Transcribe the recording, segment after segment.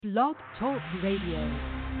Blog Talk Radio.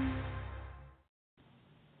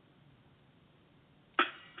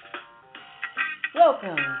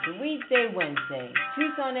 Welcome to Weedsday Wednesday,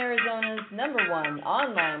 Tucson, Arizona's #1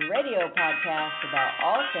 online radio podcast about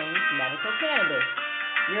all things medical cannabis.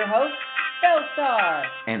 Your host, Bellstar.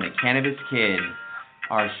 And the Cannabis Kid.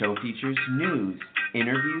 Our show features news,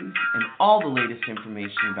 interviews, and all the latest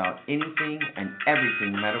information about anything and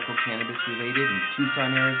everything medical cannabis related in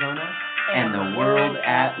Tucson, Arizona, and the world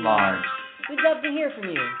at large. We'd love to hear from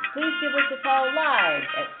you. Please give us a call live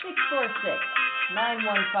at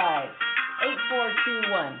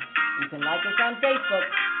 646-915-8421. You can like us on Facebook,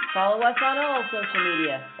 follow us on all social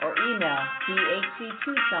media, or email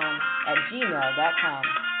thctucson@gmail.com.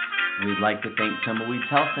 We'd like to thank Tumbleweeds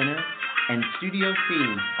Health Center and Studio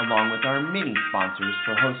C, along with our many sponsors,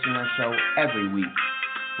 for hosting our show every week.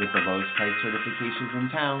 With the lowest price certifications in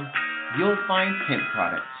town, you'll find hemp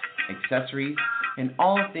products, accessories, and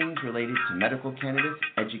all things related to medical cannabis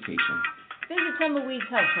education. Visit Tumbleweeds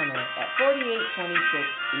Health Center at 4826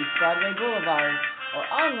 East Broadway Boulevard or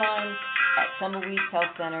online at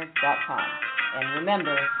tumbleweedshealthcenter.com. And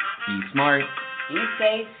remember, be smart, be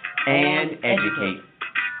safe, and educate.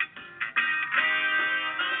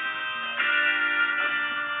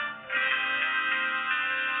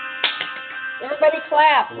 Everybody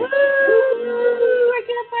clap. Woo! I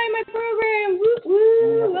can't find my program. Woo!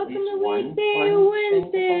 Woo! Welcome to Weedsday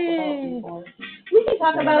Wednesday. We can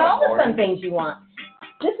talk about all the fun things you want.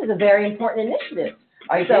 This is a very important initiative.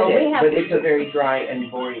 I get it, but it's a very dry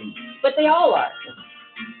and boring. But they all are.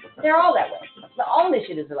 They're all that way. All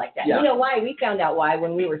initiatives are like that. Yeah. You know why? We found out why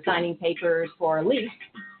when we were signing papers for a lease.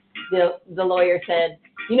 The lawyer said,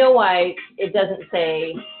 you know why it doesn't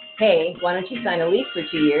say, hey, why don't you sign a lease for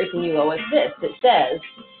 2 years and you owe us this? It says,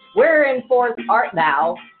 wherein art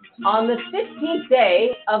thou on the 15th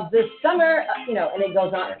day of the summer, and it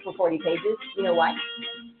goes on for 40 pages. You know why?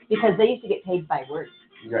 Because they used to get paid by word.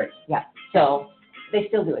 Right. Yeah. So they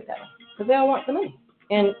still do it that way because they all want the money.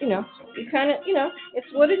 And, you kind of,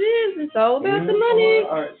 it's what it is. It's all about the money.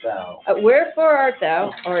 Wherefore art thou? Wherefore art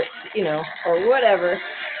thou? Or, or whatever.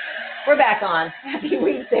 We're back on. Happy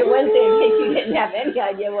Weedsday Wednesday in case you didn't have any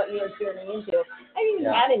idea what you were tuning into. I haven't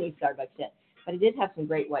even had any Starbucks yet. But I did have some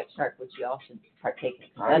Great White Shark, which you all should partake in.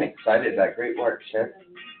 I'm excited that Great White Shark.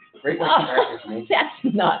 Great White Shark is amazing. That's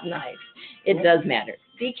not nice. It does matter.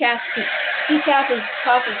 Decaf is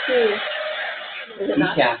coffee too.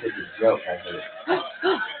 Decaf is a joke, I heard.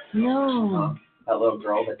 No. That little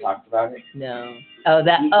girl that talked about it. No. Oh,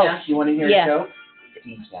 that. Decaf, Oh, you want to hear a joke?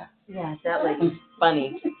 Decaf. Yeah, that lady's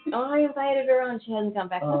funny. Oh, I invited her on. She hasn't come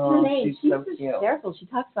back. What's her name? She's so cute. Hysterical. She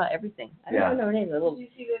talks about everything. I don't know her name. Did you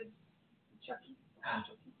see the Chucky?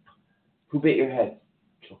 Who bit your head?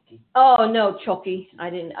 Chucky. Oh no, Chucky. I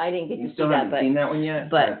didn't get You to still see haven't that, seen that one yet?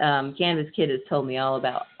 But Cannabis Kid has told me all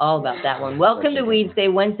about that one. Welcome to Weedsday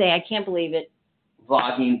Wednesday. I can't believe it.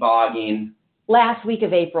 Vlogging. Last week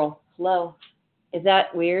of April. Hello. Is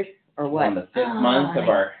that weird or what? On the 5th month of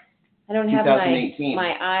our I don't have 2018.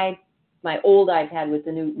 my old iPad with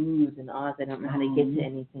the new oohs and ahs. I don't know how to get to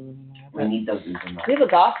anything anymore. We need those oohs and ahs. We have a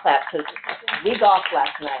golf class because we golfed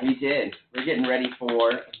last night. We did. We're getting ready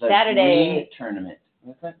for the Saturday green tournament.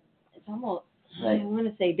 What's that? It's almost, Right. I want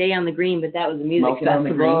to say Day on the Green, but that was a music Smoking on the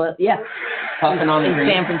festival. green? Yeah. Puffing on the in green.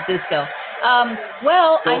 San Francisco.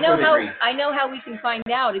 Well, Go I know for the how green. we can find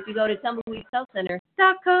out if you go to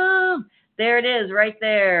tumbleweedshealthcenter.com. There it is, right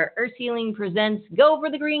there. Earth Healing presents Go for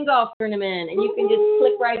the Green Golf Tournament, and you can just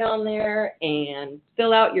click right on there and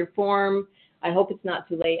fill out your form. I hope it's not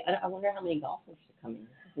too late. I wonder how many golfers are coming.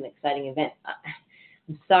 This is an exciting event.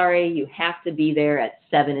 I'm sorry, you have to be there at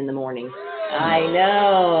 7 in the morning. I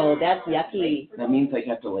know, that's yucky. That means I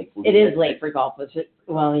have to leave. It is late for golfers.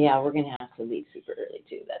 Well, yeah, we're gonna have to leave super early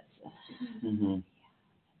too. That's.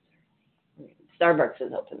 Starbucks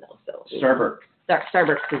is open though, so. Starbucks.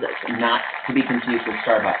 Starbucks is open. Not to be confused with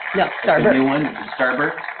Starbucks. No, It's Starbucks. a new one. It's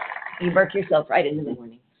Starbucks. You burp yourself right into the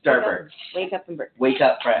morning. Starbucks. Wake up and burp. Wake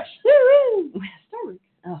up fresh. Woo-hoo! Starbucks.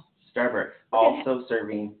 Oh. Starbucks. Also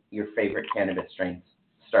serving your favorite cannabis strains.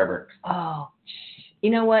 Starbucks. Oh. You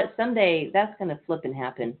know what? Someday that's going to flip and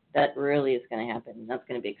happen. That really is going to happen. That's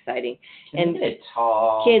going to be exciting. And it's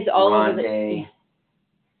tall. kids all grande, over the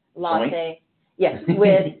latte. Yes,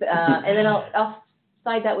 with and then I'll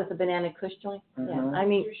side that with a banana kush joint. Yeah, I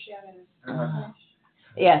mean,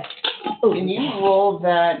 yes. Ooh. Can you roll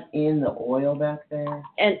that in the oil back there?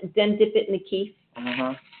 And then dip it in the keef.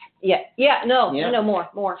 Yeah. No, more.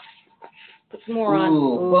 Put some more on.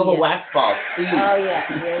 Ooh, bubble wax balls, please. Oh yeah.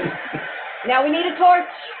 Now we need a torch.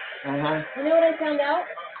 Uh-huh. You know what I found out?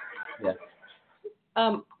 Yeah.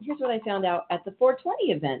 here's what I found out at the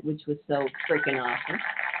 420 event, which was so freaking awesome.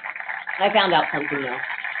 I found out something though.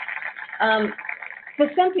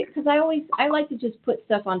 Because I like to just put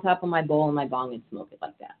stuff on top of my bowl and my bong and smoke it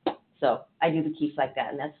like that. So I do the keef like that,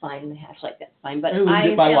 and that's fine, and the hash like that's fine. But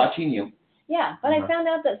watching you. Yeah, but I found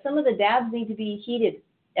out that some of the dabs need to be heated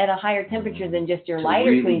at a higher temperature than just your To lighter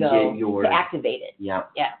really can go get to activate it. Yeah.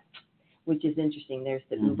 Yeah, which is interesting. There's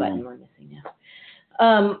the blue button we're missing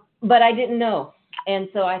now. But I didn't know. And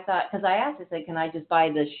so I thought, because I asked, I said, can I just buy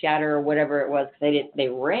the shatter or whatever it was? Because they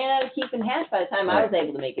ran out of keef and hash by the time I was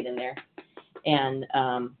able to make it in there. And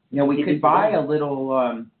we could buy a little.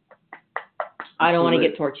 I don't want to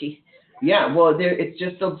get torchy. Yeah, well, it's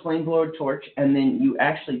just a flame blower torch, and then you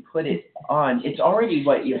actually put it on. It's already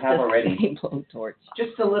what you have already. Flame blower torch.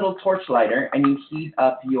 Just a little torch lighter, and you heat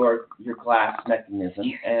up your glass mechanism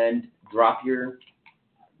and drop your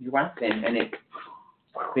wax in, and it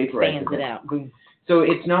vaporizes Fans it out. Boom. So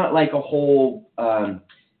it's not like a whole kind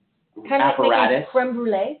apparatus. Of like creme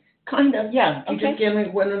brulee. Kind of, yeah. You just get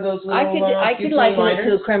like one of those little I could liken it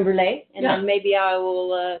to creme brulee, and Yeah. then maybe I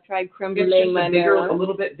will try creme It's brulee just my a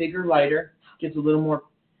little bit bigger lighter. Gives a little more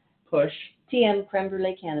push. TM creme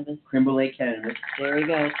brulee cannabis. Creme brulee cannabis. There we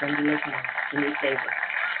go, creme brulee cannabis. The new flavor.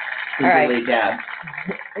 Creme brulee dab.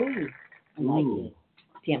 Ooh, I like it.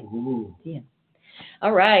 TM. Ooh. TM.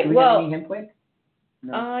 All right. Do we Well. have any hemp wick?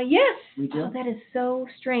 No. Yes. We do? Oh, that is so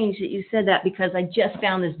strange that you said that because I just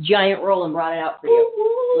found this giant roll and brought it out for you.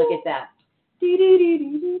 Look at that.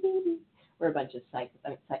 We're a bunch of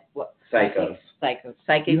Psychos. Psychos.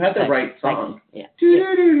 Psychic. You had the right song. Yeah.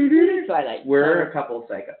 Twilight. We're a couple of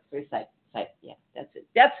psychos. We're psych. Yeah, that's it.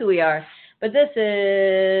 That's who we are. But this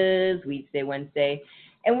is Weedsday Wednesday,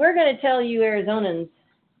 and we're going to tell you Arizonans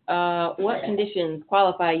what conditions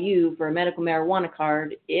qualify you for a medical marijuana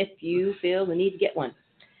card if you feel the need to get one.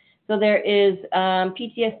 So there is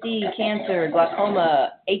PTSD, cancer,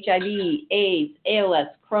 glaucoma, HIV, AIDS, ALS,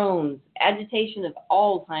 Crohn's, agitation of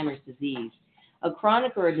Alzheimer's disease, a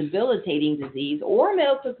chronic or a debilitating disease, or a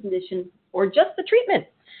medical condition, or just the treatment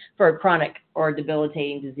for a chronic or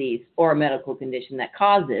debilitating disease or a medical condition that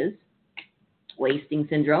causes wasting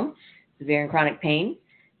syndrome, severe and chronic pain,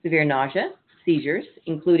 severe nausea, seizures,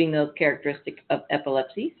 including those characteristic of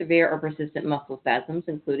epilepsy, severe or persistent muscle spasms,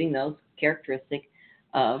 including those characteristic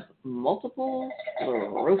of multiple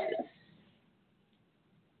sclerosis.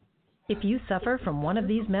 If you suffer from one of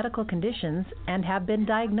these medical conditions and have been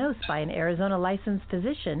diagnosed by an Arizona licensed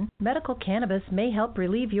physician, medical cannabis may help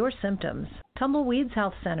relieve your symptoms. Tumbleweeds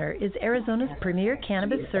Health Center is Arizona's premier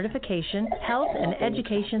cannabis certification, health, and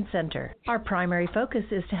education center. Our primary focus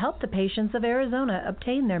is to help the patients of Arizona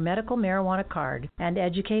obtain their medical marijuana card and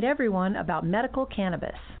educate everyone about medical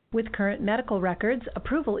cannabis. With current medical records,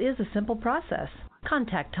 approval is a simple process.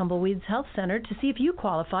 Contact Tumbleweeds Health Center to see if you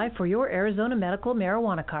qualify for your Arizona medical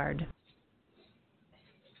marijuana card.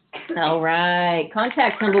 All right.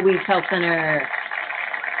 Contact Tumbleweeds Health Center.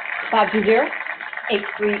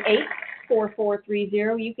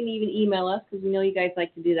 520-838-4430. You can even email us because we know you guys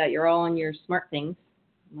like to do that. You're all on your smart things.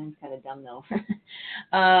 Mine's kind of dumb, though.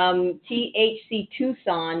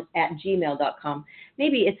 thctucson@gmail.com.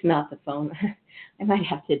 Maybe it's not the phone. I might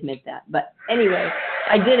have to admit that. But anyway,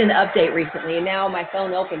 I did an update recently, and now my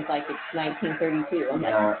phone opens like it's 1932. I'm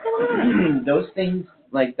like, what's going on? Those things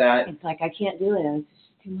like that. It's like I can't do it. It's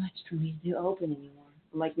just too much for me to open anymore.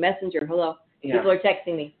 I'm like, Messenger, hello. Yeah. People are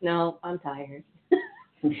texting me. No, I'm tired.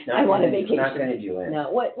 Not I want a gonna- vacation. Not going to do it.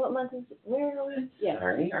 No, what month is it? Where are we? Yeah.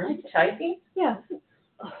 Sorry, are you typing? Yeah.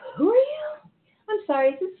 Who are you? I'm sorry,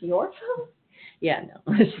 is this your phone? Yeah, no,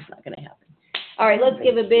 it's just not going to happen. All right, let's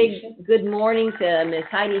give a big good morning to Miss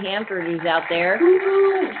Heidi Hanford, who's out there.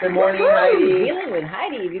 Good morning, Woo-hoo! Heidi. Dealing with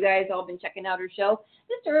Heidi. Have you guys all been checking out her show?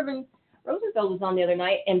 Mr. Urban Rosenfeld was on the other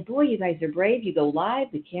night, and boy, you guys are brave. You go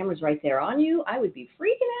live. The camera's right there on you. I would be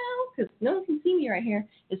freaking out because no one can see me right here.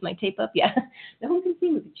 Is my tape up? Yeah. No one can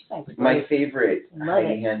see me, but you guys are My brave. favorite Love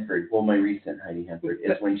Heidi Hanford, well, my recent Heidi Hanford,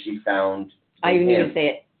 is when she found I even need to say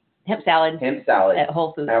it. Hemp salad hemp salad at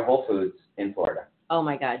Whole Foods. at Whole Foods in Florida. Oh,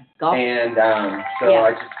 my God. Golf. And so Yeah.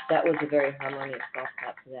 I just, That was a very harmonious golf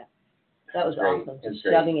clap for that. That was Great. awesome. It's Just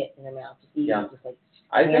great. shoving it in their mouth. Just eating Yeah. it. Just like,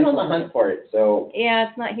 I've been on the hunt for it, so yeah,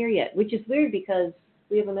 it's not here yet, which is weird because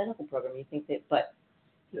we have a medical program. You think that, but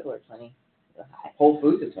people are funny. Whole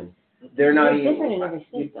Foods is one. They're not It's even, different in every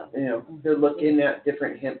state, though. you know, they're looking at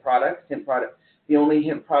different hemp products. The only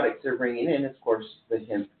hemp products they're bringing in is, of course, the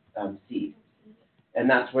hemp seed. And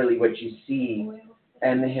that's really what you see.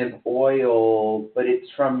 And the hemp oil, but it's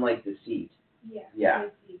from like the seed. Yeah.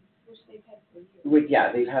 Which they've had for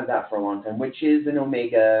years. They've had that for a long time, which is an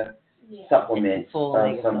omega supplement Full of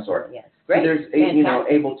omega some supplement, sort. Yes. Great. So there's,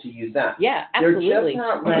 able to use that. Yeah, absolutely. They're just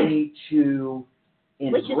not ready to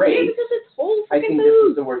embrace. Which is weird because it's whole I freaking think food. this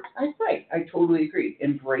is the word. Right. I totally agree.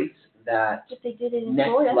 Embrace that If they did it in next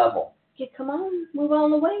Florida, level. Come on, move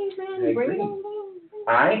on the ways, man. I Bring agree. it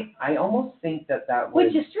on. I almost think that was.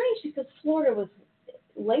 Which is strange because Florida was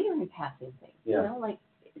later in passing things. Yeah.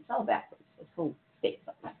 It's all backwards. This whole state's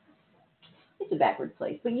all backwards. It's a backward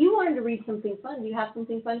place. But you wanted to read something fun. Do you have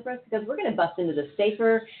something fun for us? Because we're going to bust into the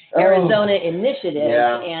Safer Arizona Initiative.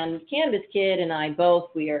 Yeah. And Cannabis Kid and I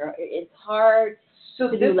both, it's hard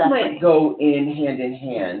So to this do left might brain. go in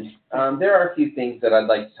hand. There are a few things that I'd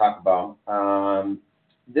like to talk about.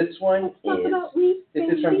 This one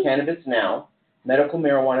is from Cannabis Now. Medical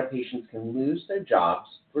marijuana patients can lose their jobs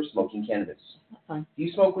for smoking cannabis. That's fine. Do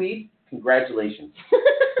you smoke weed? Congratulations.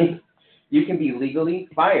 You can be legally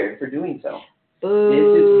fired for doing so. Boo.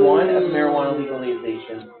 This is one of marijuana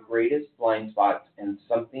legalization's greatest blind spots and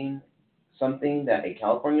something that a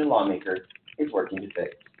California lawmaker is working to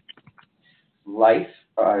fix. Like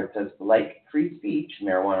free speech,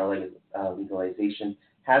 marijuana legalization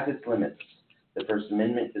has its limits. The First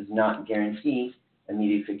Amendment does not guarantee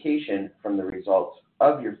immediatification from the results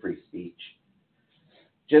of your free speech.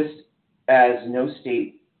 Just as no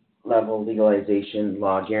state-level legalization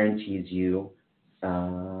law guarantees you,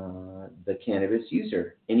 the cannabis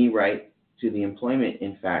user, any right to the employment,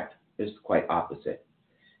 in fact, is quite opposite.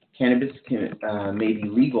 Cannabis may be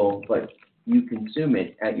legal, but you consume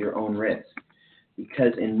it at your own risk.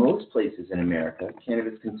 Because in most places in America,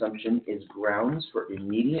 cannabis consumption is grounds for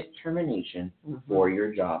immediate termination for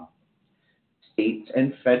your job. States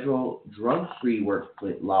and federal drug-free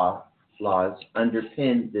workplace laws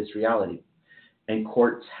underpin this reality, and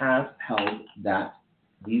courts have held that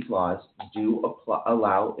these laws do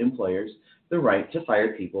allow employers the right to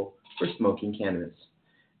fire people for smoking cannabis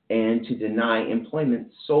and to deny employment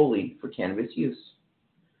solely for cannabis use.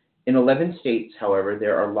 In 11 states, however,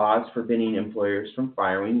 there are laws forbidding employers from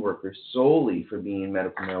firing workers solely for being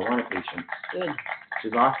medical marijuana patients. Good. Which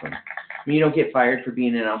is awesome. I mean, you don't get fired for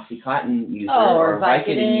being an Oxycontin user or a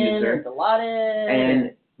Vicodin user. Or Dilaudid.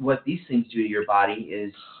 And what these things do to your body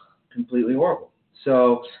is completely horrible.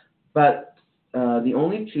 So, but the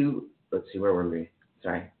only two, let's see, where were we?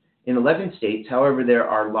 Sorry. In 11 states, however, there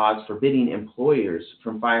are laws forbidding employers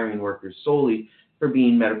from firing workers solely for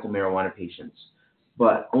being medical marijuana patients,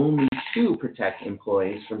 but only 2 protect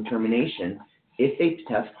employees from termination if they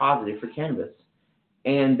test positive for cannabis.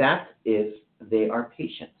 And that's if they are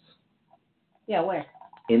patients. Yeah, where?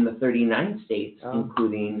 In the 39 states,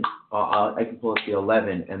 including, I can pull up the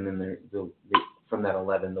 11, and then from that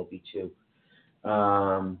 11, there'll be 2.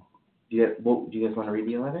 Do you guys want to read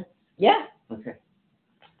the 11? Yeah. Okay.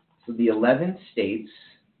 So the 11 states,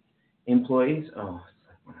 employees, it's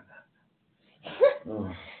like one of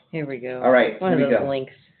that. Here we go. All right, One here of we those go.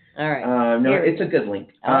 links. All right. No, it's a good link.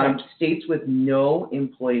 Right. States with no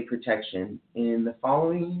employee protection. In the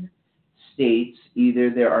following states, either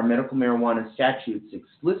there are medical marijuana statutes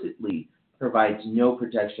explicitly provides no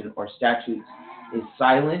protection, or statutes is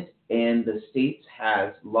silent, and the states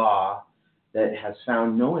has law that has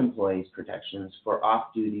found no employees protections for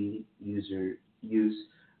off-duty user use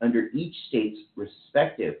under each state's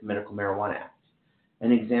respective medical marijuana act.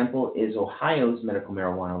 An example is Ohio's medical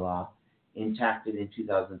marijuana law, enacted in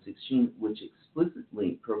 2016, which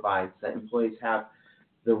explicitly provides that employees have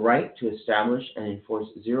the right to establish and enforce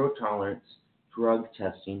zero-tolerance drug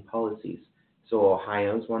testing policies. So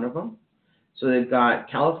Ohio's one of them. So they've got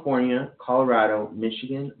California, Colorado,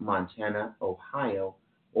 Michigan, Montana, Ohio,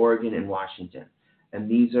 Oregon, and Washington. And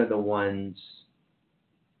these are the ones...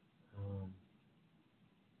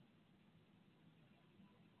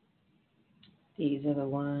 These are the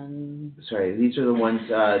ones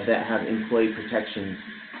that have employee protections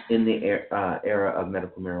in the era of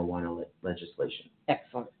medical marijuana legislation.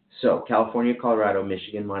 Excellent. So California, Colorado,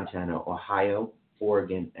 Michigan, Montana, Ohio,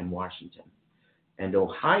 Oregon, and Washington. And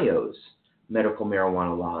Ohio's medical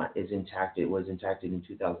marijuana law was enacted in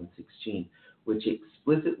 2016, which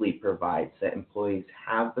explicitly provides that employees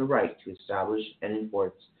have the right to establish and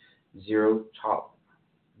enforce zero-tolerance.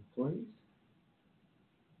 Employees?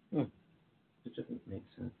 It doesn't make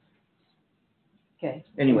sense. Okay.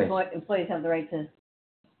 Anyway. Employees have the right to...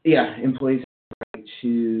 Yeah, employees have the right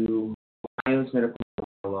to... Ohio's medical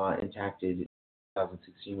law enacted in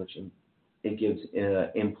 2016, which it gives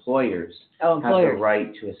employers have the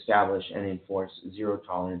right to establish and enforce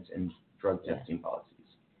zero-tolerance and drug testing policies.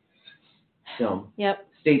 So,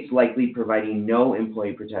 states likely providing no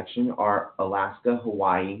employee protection are Alaska,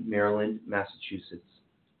 Hawaii, Maryland, Massachusetts,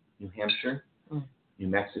 New Hampshire, New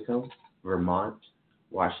Mexico, Vermont,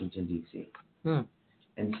 Washington, D.C.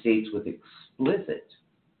 And states with explicit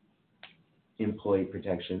employee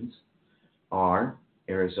protections are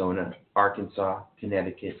Arizona, Arkansas,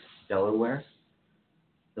 Connecticut, Delaware,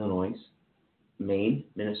 Illinois, Maine,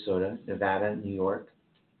 Minnesota, Nevada, New York,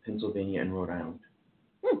 Pennsylvania, and Rhode Island.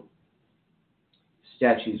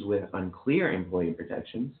 Statutes with unclear employee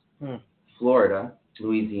protections, Florida,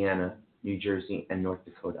 Louisiana, New Jersey, and North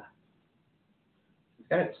Dakota. We've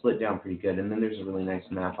got it split down pretty good, and then there's a really nice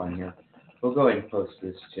map on here. We'll go ahead and post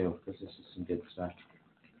this too, because this is some good stuff.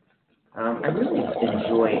 I really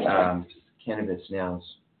enjoy Cannabis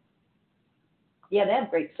Now's. Yeah, they have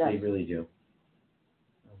great stuff. They really do.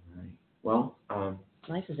 All right. Well,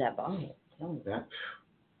 nice as that bottle. Tell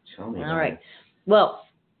me. All right. Well,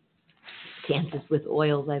 Kansas with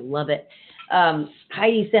oils. I love it.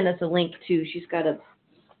 Heidi sent us a link to, she's got a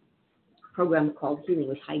program called Healing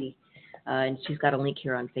with Heidi, and she's got a link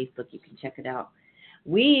here on Facebook. You can check it out.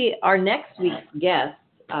 Our next week's guest,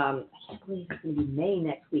 I can't believe it's going to be May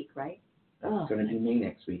next week, right? It's going to be May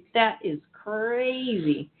next week. That is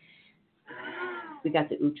crazy. We got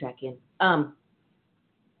the track in.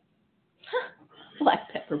 Black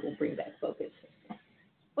pepper will bring back focus.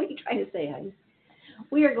 What are you trying to say, Heidi?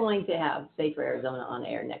 We are going to have Safer Arizona on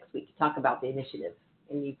air next week to talk about the initiative.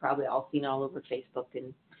 And you've probably all seen it all over Facebook.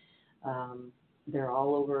 And they're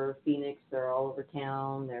all over Phoenix. They're all over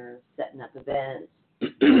town. They're setting up events.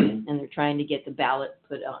 And they're trying to get the ballot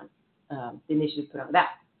put on, the initiative put on the ballot.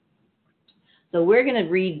 So we're going to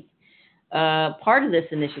read part of this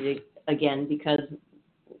initiative again, because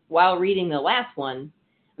while reading the last one,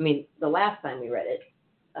 the last time we read it,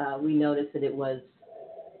 we noticed that it was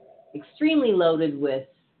extremely loaded with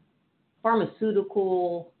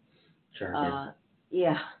pharmaceutical,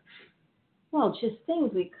 well, just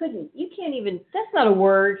things we you can't even, that's not a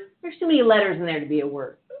word. There's too many letters in there to be a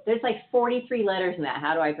word. There's like 43 letters in that.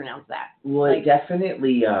 How do I pronounce that? Well, it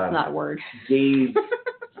definitely it's not a word. Gave.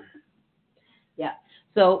 Yeah.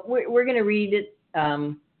 So we're going to read it.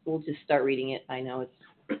 We'll just start reading it. I know it's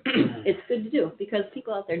good to do, because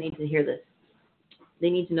people out there need to hear this. They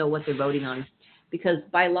need to know what they're voting on, because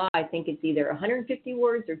by law, I think it's either 150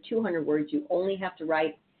 words or 200 words you only have to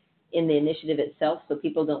write in the initiative itself, so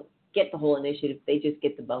people don't get the whole initiative. They just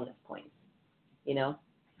get the bonus points. You know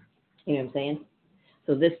what I'm saying?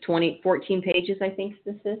 So this 14 pages, I think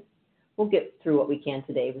this is. We'll get through what we can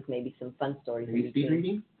today with maybe some fun stories. Are you speed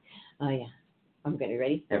reading? Oh, yeah. I'm good. Are you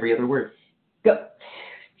ready? Every other word. Go.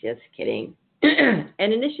 Just kidding. An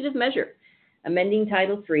initiative measure, amending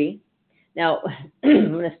Title III. Now,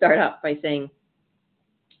 I'm going to start off by saying,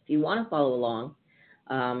 if you want to follow along,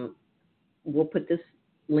 we'll put this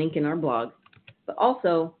link in our blog, but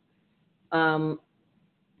also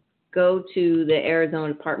go to the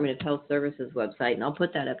Arizona Department of Health Services website, and I'll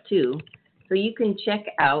put that up too, so you can check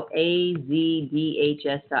out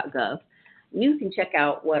azdhs.gov. You can check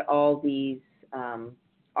out what all these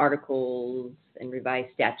articles and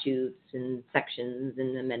revised statutes and sections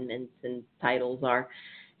and amendments and titles are,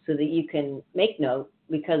 so that you can make note,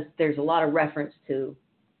 because there's a lot of reference to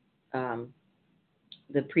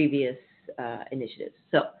the previous initiatives.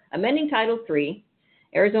 So, amending Title III,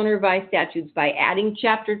 Arizona Revised Statutes by adding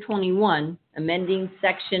Chapter 21, amending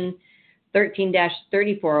Section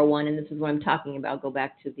 13-3401, and this is what I'm talking about. Go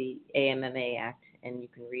back to the AMMA Act, and you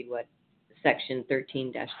can read what Section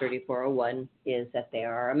 13-3401 is that they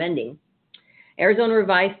are amending. Arizona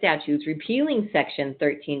Revised Statutes repealing Section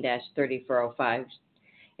 13-3405.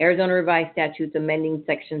 Arizona Revised Statutes amending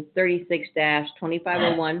Sections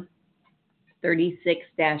 36-2501,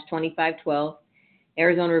 36-2512.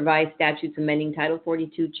 Arizona Revised Statutes amending Title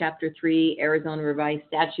 42, Chapter 3, Arizona Revised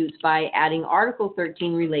Statutes by adding Article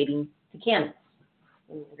 13 relating to cannabis.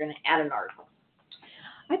 We're going to add an article.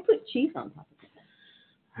 I put cheese on top of it.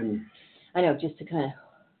 I know, just to kind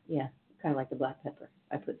of like the black pepper.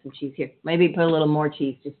 I put some cheese here. Maybe put a little more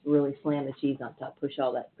cheese, just really slam the cheese on top, push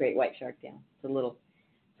all that great white shark down. It's a little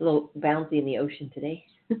bouncy in the ocean today.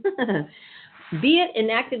 Be it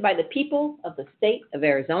enacted by the people of the state of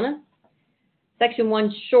Arizona. Section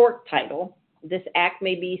 1 short title. This act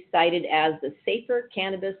may be cited as the Safer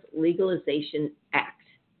Cannabis Legalization Act.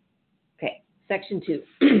 Okay. Section 2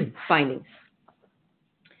 findings.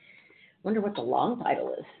 Wonder what the long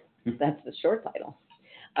title is. That's the short title.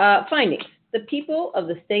 Findings. The people of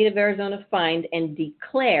the state of Arizona find and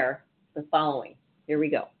declare the following. Here we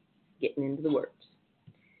go. Getting into the words.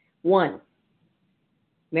 1.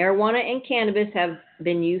 Marijuana and cannabis have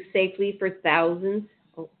been used safely for thousands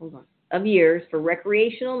of years for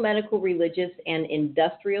recreational, medical, religious, and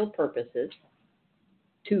industrial purposes.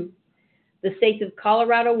 2. The states of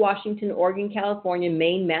Colorado, Washington, Oregon, California,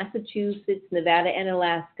 Maine, Massachusetts, Nevada, and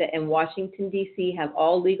Alaska, and Washington, D.C. have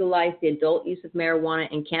all legalized the adult use of marijuana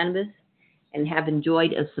and cannabis and have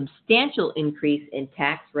enjoyed a substantial increase in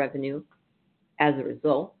tax revenue as a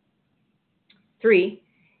result. 3,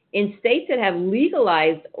 in states that have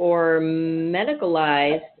legalized or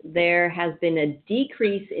medicalized, there has been a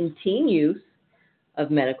decrease in teen use of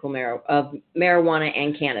marijuana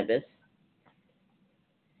and cannabis.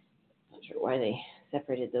 Not sure why they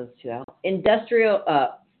separated those two out.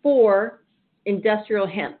 4, industrial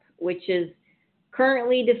hemp, which is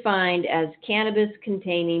currently defined as cannabis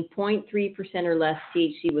containing 0.3% or less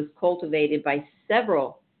THC, was cultivated by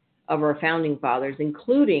several of our founding fathers,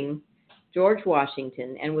 including George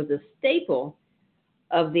Washington, and was a staple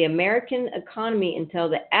of the American economy until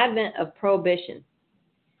the advent of Prohibition.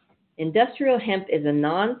 Industrial hemp is a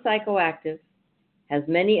non-psychoactive, has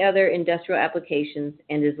many other industrial applications,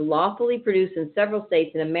 and is lawfully produced in several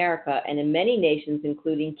states in America and in many nations,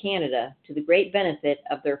 including Canada, to the great benefit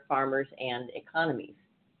of their farmers and economies.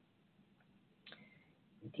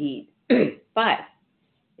 Indeed. 5.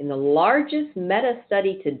 In the largest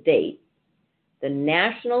meta-study to date, the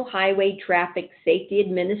National Highway Traffic Safety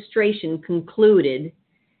Administration concluded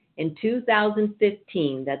in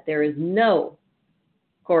 2015 that there is no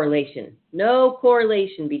correlation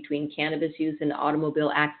between cannabis use and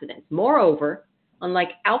automobile accidents. Moreover, unlike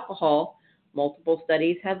alcohol, multiple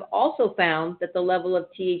studies have also found that the level of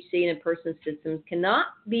THC in a person's system cannot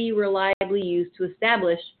be reliably used to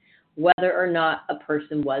establish whether or not a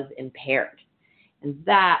person was impaired. And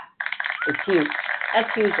that is huge. That's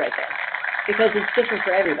huge right there. Because it's different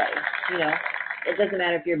for everybody. You know, it doesn't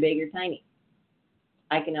matter if you're big or tiny.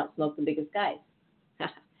 I can outsmoke the biggest guys.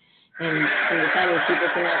 And the tiniest people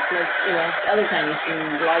can outsmoke, other tiniest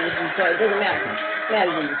and the largest. And so it doesn't matter. It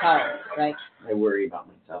matters in your tolerance, right? I worry about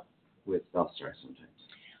myself with self-stress sometimes.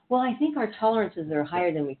 Well, I think our tolerances are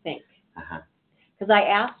higher than we think. Because I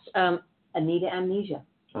asked Anita Amnesia.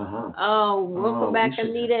 Oh, welcome back,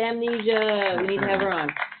 Anita Amnesia. We need to have her on.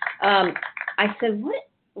 I said,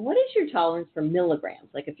 what is your tolerance for milligrams?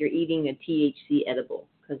 Like if you're eating a THC edible,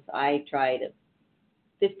 because I tried a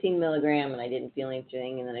 15 milligram and I didn't feel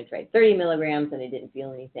anything, and then I tried 30 milligrams and I didn't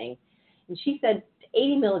feel anything. And she said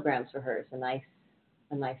 80 milligrams for her is a nice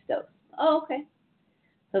dose. Oh, okay.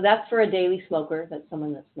 So that's for a daily smoker. That's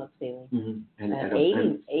someone that smokes daily. Mm-hmm. An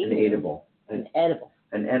edible. Yep. An edible.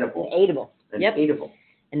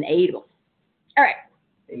 All right.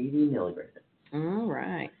 80 milligrams. All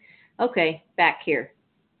right. Okay, back here.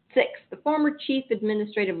 6, the former Chief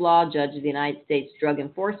Administrative Law Judge of the United States Drug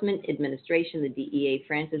Enforcement Administration, the DEA,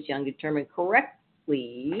 Francis Young, determined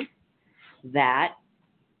correctly that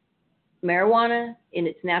marijuana in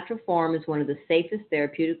its natural form is one of the safest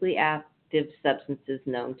therapeutically active substances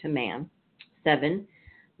known to man. 7,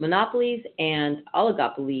 monopolies and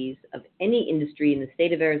oligopolies of any industry in the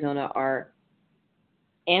state of Arizona are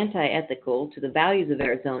anti-ethical to the values of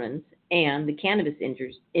Arizonans, and the cannabis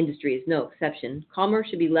industry is no exception. Commerce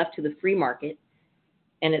should be left to the free market,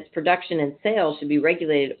 and its production and sale should be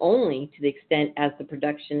regulated only to the extent as the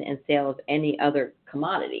production and sale of any other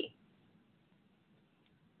commodity.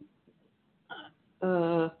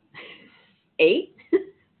 8,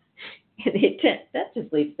 that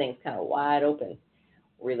just leaves things kind of wide open,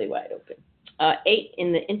 really wide open. 8,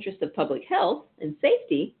 in the interest of public health and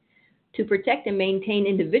safety, to protect and maintain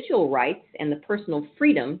individual rights and the personal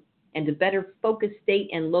freedom, and to better focus state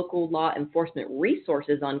and local law enforcement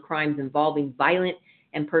resources on crimes involving violent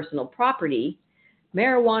and personal property,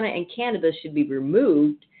 marijuana and cannabis should be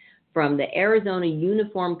removed from the Arizona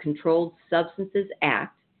Uniform Controlled Substances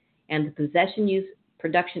Act, and the possession, use,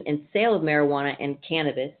 production, and sale of marijuana and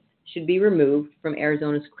cannabis should be removed from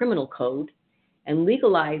Arizona's criminal code and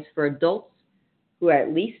legalized for adults who are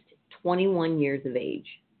at least 21 years of age.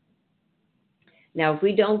 Now, if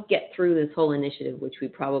we don't get through this whole initiative, which we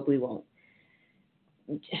probably won't,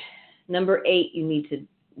 number 8 you need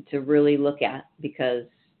to really look at, because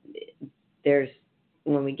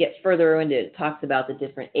when we get further into it, it talks about the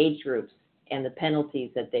different age groups and the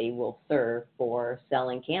penalties that they will serve for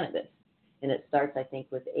selling cannabis. And it starts, I think,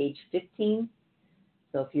 with age 15.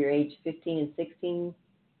 So if you're age 15 and 16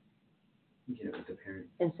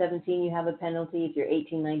 and 17, you have a penalty. If you're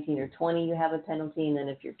 18, 19, or 20, you have a penalty. And then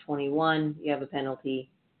if you're 21, you have a penalty.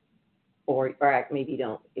 Or maybe you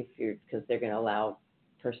don't, because they're going to allow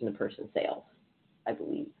person-to-person sales, I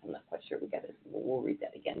believe. I'm not quite sure. We'll read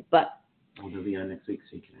that again. But they'll be on next week,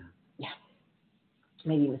 so you can ask. Yeah.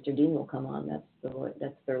 Maybe Mr. Dean will come on. That's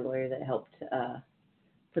their lawyer that helped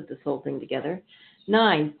put this whole thing together.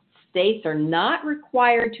 9, states are not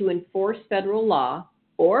required to enforce federal law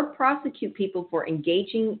or prosecute people for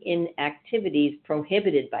engaging in activities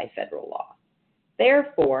prohibited by federal law.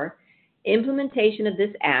 Therefore, implementation of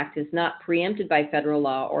this act is not preempted by federal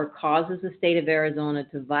law or causes the state of Arizona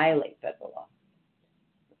to violate federal law.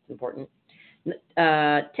 That's important.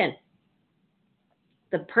 10.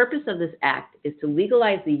 The purpose of this act is to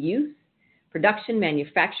legalize the use, production,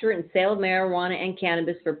 manufacture, and sale of marijuana and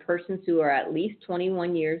cannabis for persons who are at least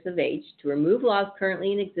 21 years of age, to remove laws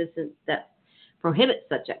currently in existence that prohibit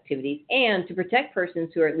such activities, and to protect persons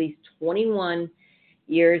who are at least 21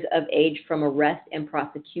 years of age from arrest and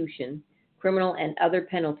prosecution, criminal and other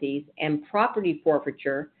penalties, and property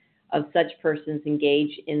forfeiture of such persons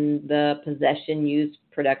engaged in the possession, use,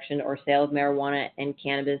 production, or sale of marijuana and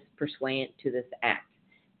cannabis pursuant to this act.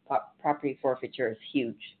 Property forfeiture is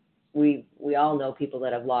huge. We all know people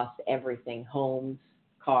that have lost everything: homes,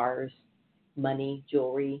 cars, money,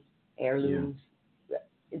 jewelry, heirlooms,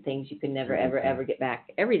 things you can never, ever get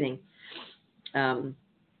back. Everything. So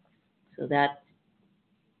that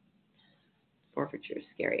forfeiture is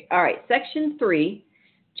scary. All right, Section 3,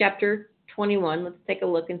 Chapter 21. Let's take a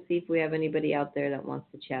look and see if we have anybody out there that wants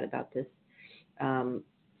to chat about this.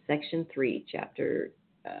 Section 3, Chapter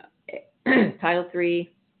Title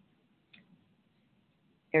 3.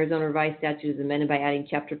 Arizona Revised Statute is amended by adding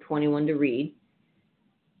Chapter 21 to read.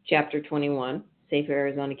 Chapter 21, Safer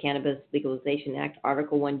Arizona Cannabis Legalization Act,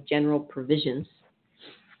 Article 1, General Provisions.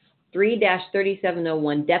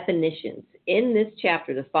 3-3701, Definitions. In this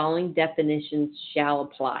chapter, the following definitions shall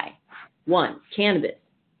apply. 1. Cannabis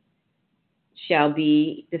shall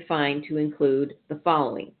be defined to include the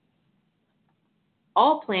following: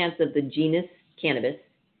 all plants of the genus Cannabis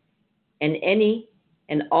and any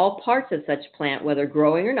and all parts of such plant, whether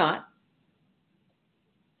growing or not.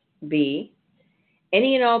 B,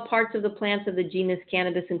 any and all parts of the plants of the genus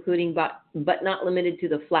Cannabis, including but not limited to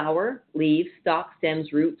the flower, leaves, stalk,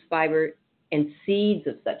 stems, roots, fiber, and seeds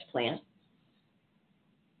of such plant.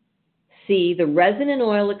 C, the resin and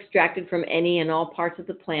oil extracted from any and all parts of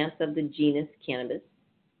the plants of the genus Cannabis.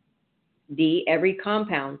 D, every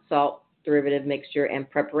compound, salt, derivative, mixture, and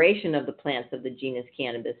preparation of the plants of the genus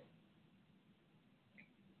Cannabis.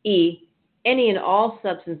 E, any and all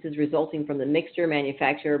substances resulting from the mixture,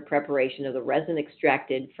 manufacture, or preparation of the resin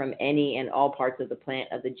extracted from any and all parts of the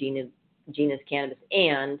plant of the genus Cannabis.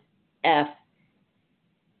 And F,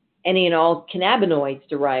 any and all cannabinoids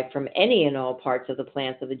derived from any and all parts of the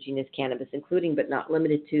plants of the genus Cannabis, including but not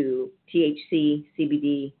limited to THC,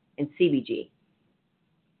 CBD, and CBG.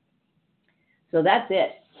 So that's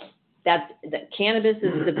it. Cannabis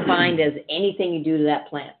is defined as anything you do to that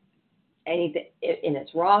plant. Anything in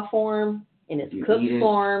its raw form, in its cooked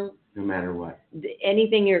form, no matter what.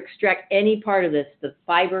 Anything you extract, any part of this, the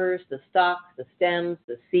fibers, the stalks, the stems,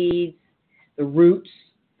 the seeds, the roots,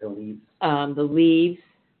 the leaves,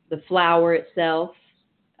 the flower itself,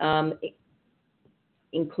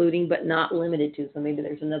 including but not limited to. So maybe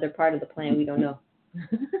there's another part of the plant we don't know.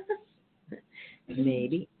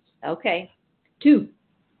 Maybe. Okay. 2.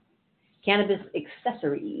 Cannabis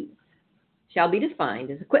accessories shall be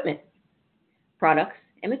defined as equipment, products,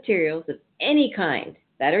 and materials of any kind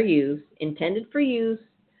that are used, intended for use,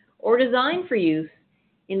 or designed for use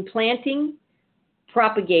in planting,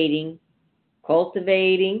 propagating,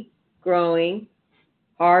 cultivating, growing,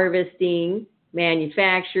 harvesting,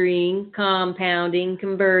 manufacturing, compounding,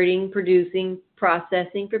 converting, producing,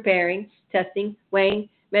 processing, preparing, testing, weighing,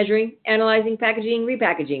 measuring, analyzing, packaging,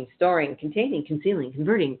 repackaging, storing, containing, concealing,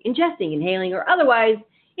 converting, ingesting, inhaling, or otherwise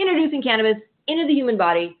introducing cannabis into the human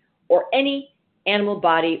body or any animal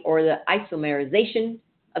body, or the isomerization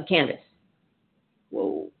of cannabis.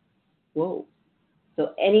 Whoa.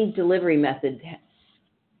 So any delivery method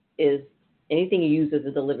is, anything you use as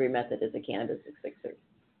a delivery method is a cannabis accessory.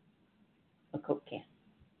 A Coke can,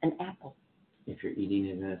 an apple. If you're eating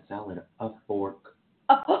it in a salad, a fork.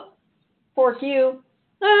 Fork you.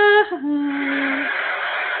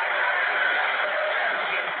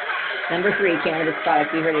 Number 3, cannabis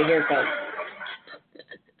product. You heard it here, folks.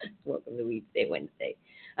 Welcome to Weedsday Wednesday.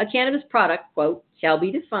 A cannabis product, quote, shall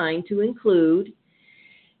be defined to include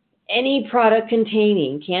any product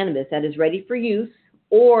containing cannabis that is ready for use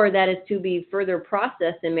or that is to be further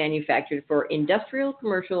processed and manufactured for industrial,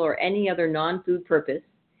 commercial, or any other non-food purpose.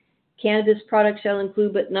 Cannabis products shall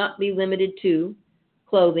include but not be limited to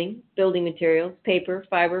clothing, building materials, paper,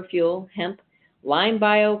 fiber, fuel, hemp, lime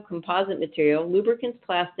biocomposite material, lubricants,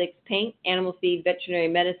 plastics, paint, animal feed, veterinary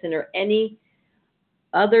medicine, or any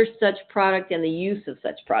other such product and the use of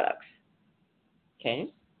such products.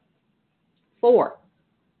 Okay. 4,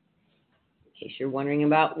 in case you're wondering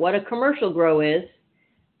about what a commercial grow is,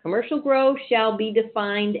 commercial grow shall be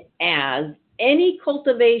defined as any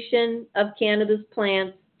cultivation of cannabis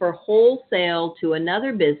plants for wholesale to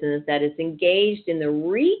another business that is engaged in the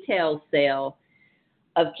retail sale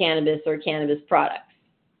of cannabis or cannabis products.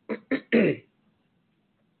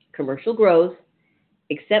 Commercial grows,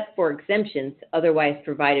 except for exemptions otherwise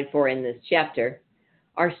provided for in this chapter,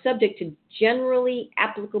 are subject to generally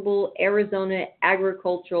applicable Arizona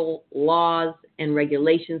agricultural laws and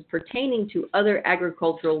regulations pertaining to other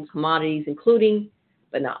agricultural commodities, including,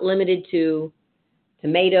 but not limited to,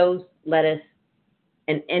 tomatoes, lettuce,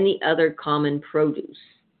 and any other common produce.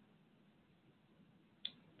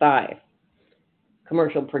 5.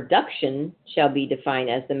 Commercial production shall be defined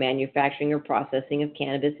as the manufacturing or processing of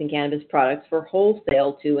cannabis and cannabis products for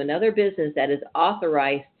wholesale to another business that is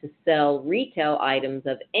authorized to sell retail items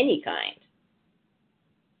of any kind.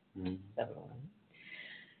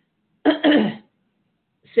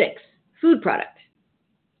 6. Food product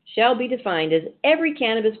shall be defined as every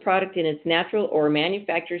cannabis product in its natural or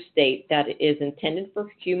manufactured state that is intended for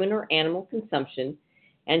human or animal consumption,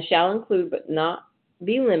 and shall include but not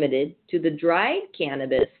be limited to the dried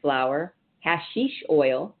cannabis flower, hashish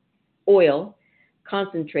oil,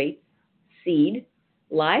 concentrates, seed,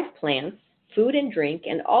 live plants, food and drink,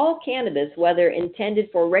 and all cannabis, whether intended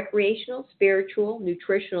for recreational, spiritual,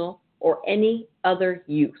 nutritional, or any other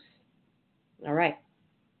use. All right,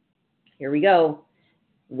 here we go.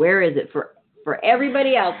 Where is it for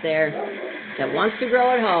everybody out there that wants to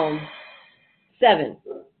grow at home? 7,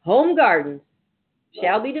 home gardens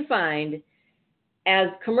shall be defined as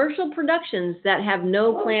commercial productions that have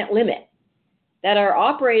no plant limit, that are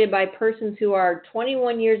operated by persons who are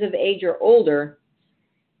 21 years of age or older,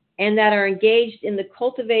 and that are engaged in the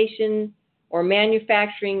cultivation or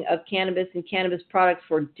manufacturing of cannabis and cannabis products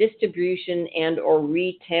for distribution and or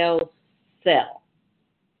retail sale.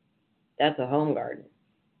 That's a home garden.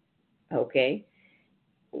 Okay.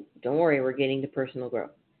 Don't worry, we're getting to personal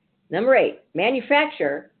growth. Number 8,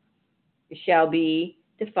 manufacture shall be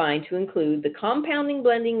defined to include the compounding,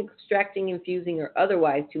 blending, extracting, infusing, or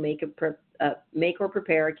otherwise to make or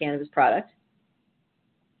prepare a cannabis product.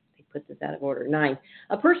 They put this out of order. 9,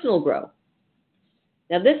 a personal grow.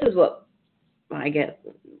 Now this is what I get.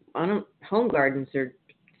 Home gardens are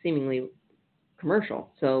seemingly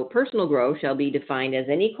commercial. So personal grow shall be defined as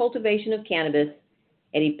any cultivation of cannabis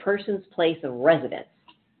at a person's place of residence.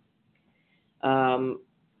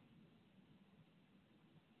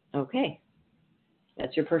 Okay.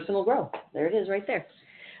 That's your personal grow. There it is right there.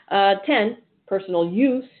 10, personal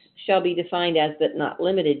use shall be defined as, but not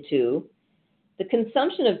limited to, the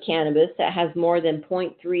consumption of cannabis that has more than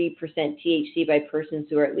 0.3% THC by persons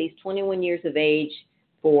who are at least 21 years of age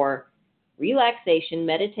for relaxation,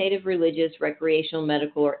 meditative, religious, recreational,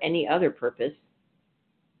 medical, or any other purpose.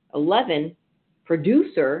 11,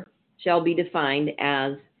 producer shall be defined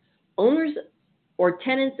as owners or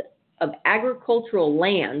tenants of agricultural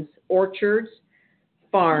lands, orchards,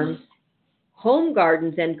 farms, home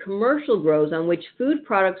gardens, and commercial grows on which food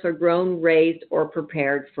products are grown, raised, or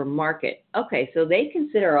prepared for market. Okay, so they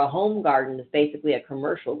consider a home garden as basically a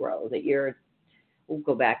commercial grow that we'll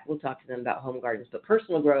go back, we'll talk to them about home gardens, but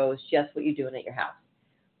personal grow is just what you're doing at your house.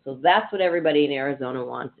 So that's what everybody in Arizona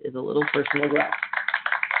wants, is a little personal grow.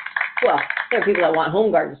 Well, there are people that want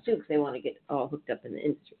home gardens too because they want to get all hooked up in the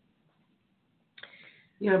industry.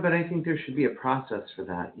 Yeah, but I think there should be a process for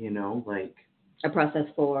that, like... A process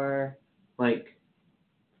for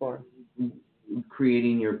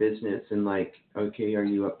creating your business and like, okay, are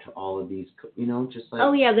you up to all of these, just like...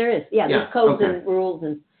 Oh, yeah, there is. Yeah, there's codes okay. and rules.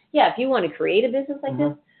 And if you want to create a business like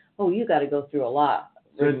this, you got to go through a lot.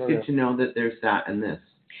 So it's good to know that there's that and this.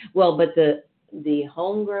 Well, but the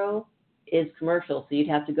home grow is commercial, so you'd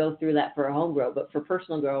have to go through that for a home grow. But for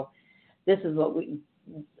personal grow, this is what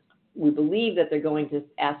we believe that they're going to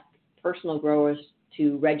ask personal growers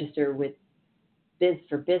to register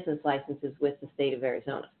for business licenses with the state of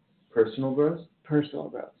Arizona. Personal grows? Personal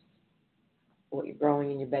grows. What you're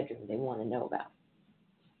growing in your bedroom, they want to know about.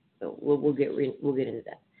 So we'll get into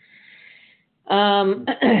that.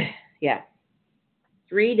 Yeah.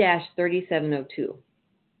 3-3702.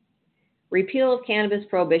 Repeal of cannabis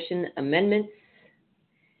prohibition amendments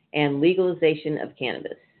and legalization of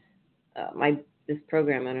cannabis. This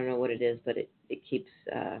program, I don't know what it is, but it keeps.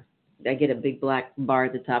 I get a big black bar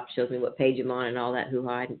at the top, shows me what page I'm on and all that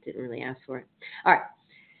hoo-ha. I didn't really ask for it. All right.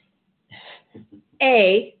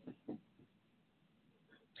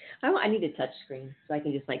 I need a touch screen so I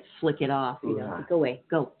can just like flick it off. Go away.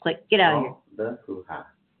 Go. Click. Get out of here. The hoo-ha.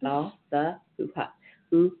 Oh, the hoo-ha.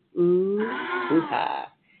 Ooh, hoo-ha.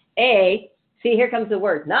 A, see, here comes the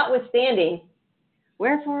word. Notwithstanding,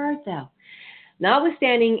 wherefore art thou?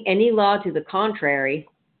 Notwithstanding any law to the contrariwise,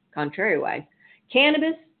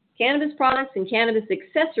 Cannabis products and cannabis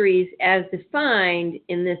accessories as defined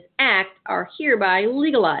in this act are hereby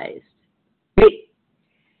legalized. 3.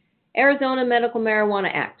 Arizona Medical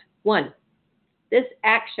Marijuana Act. 1. This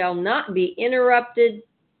act shall not be interrupted.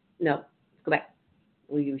 No, let's go back.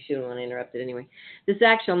 We shouldn't want to interrupt it anyway. This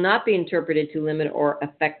act shall not be interpreted to limit or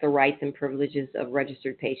affect the rights and privileges of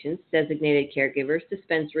registered patients, designated caregivers,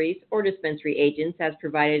 dispensaries, or dispensary agents as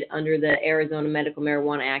provided under the Arizona Medical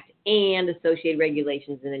Marijuana Act and associated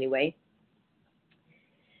regulations in any way.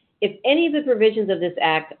 If any of the provisions of this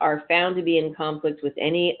act are found to be in conflict with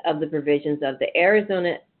any of the provisions of the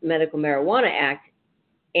Arizona Medical Marijuana Act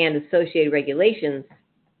and associated regulations,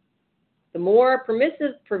 the more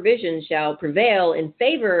permissive provision shall prevail in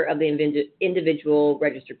favor of the individual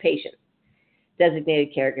registered patient,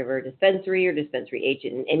 designated caregiver, dispensary, or dispensary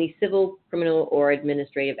agent in any civil, criminal, or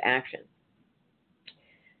administrative action.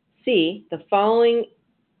 C. The following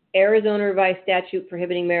Arizona revised statute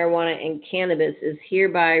prohibiting marijuana and cannabis is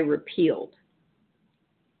hereby repealed.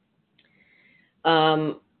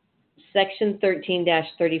 Section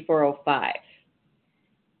 13-3405.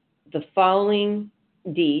 The following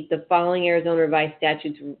Arizona revised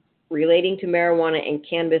statutes relating to marijuana and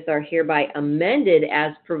cannabis are hereby amended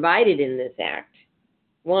as provided in this act.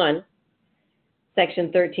 1.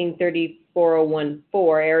 Section 13-3414,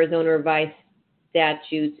 Arizona revised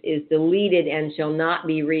statutes is deleted and shall not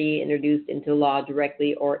be reintroduced into law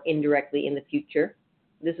directly or indirectly in the future.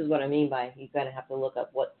 This is what I mean by you're going to have to look up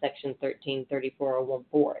what Section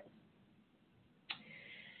 13-3414 is.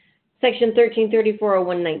 Section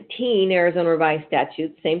 13-340119, Arizona revised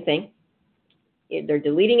statutes, same thing. They're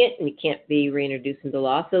deleting it and it can't be reintroduced into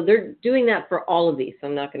law. So they're doing that for all of these. So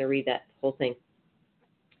I'm not going to read that whole thing.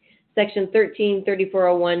 Section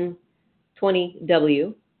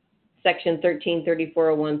 13-340120W, Section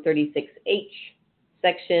 13-340136H,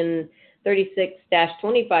 Section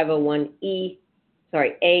 36-2501E,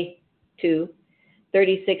 A2,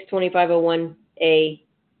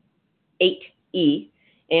 36-2501A8E,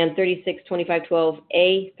 and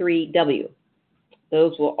 36-2512A3W.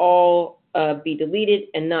 Those will all be deleted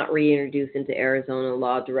and not reintroduced into Arizona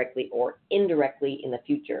law directly or indirectly in the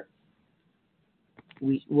future.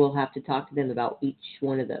 We will have to talk to them about each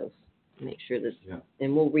one of those. Make sure this,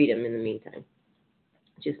 and we'll read them in the meantime.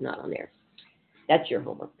 Just not on there. That's your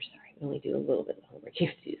homework. Sorry, we only do a little bit of homework. You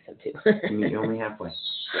have to do some too. You're only halfway.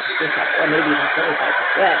 Or maybe even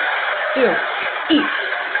 25%. E.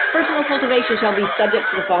 Personal cultivation shall be subject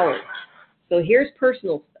to the following. So here's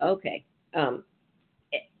personal. Okay.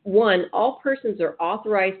 1. All persons are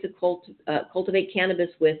authorized to cultivate cannabis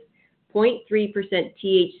with 0.3%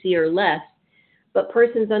 THC or less, but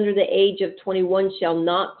persons under the age of 21 shall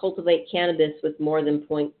not cultivate cannabis with more than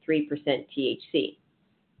 0.3% THC.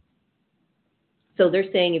 So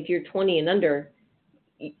they're saying if you're 20 and under,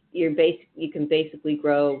 you can basically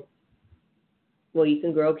grow. Well, you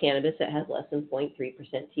can grow cannabis that has less than 0.3%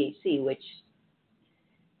 THC, which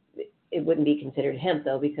it wouldn't be considered hemp,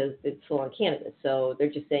 though, because it's full on cannabis. So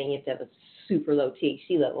they're just saying you have to have a super low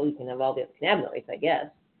THC level. You can have all the other cannabinoids, I guess,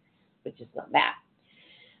 but just not that.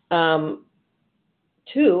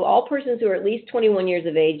 2, all persons who are at least 21 years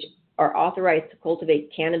of age are authorized to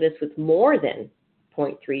cultivate cannabis with more than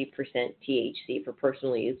 0.3% THC for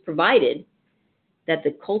personal use, provided that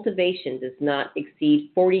the cultivation does not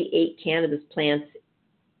exceed 48 cannabis plants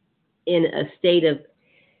in a state of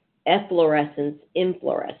efflorescence,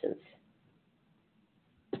 inflorescence.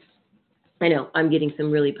 I know, I'm getting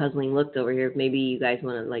some really puzzling looks over here. Maybe you guys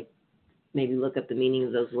want to, maybe look up the meaning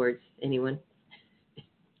of those words. Anyone?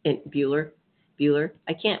 And Bueller?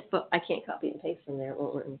 I can't copy and paste from there. It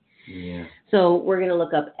won't let me. Yeah. So we're going to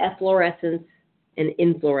look up efflorescence and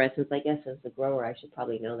inflorescence. I guess as the grower, I should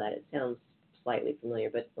probably know that. It sounds slightly familiar,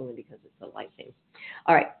 but only because it's a light thing.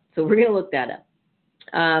 All right, so we're going to look that up.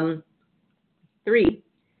 3,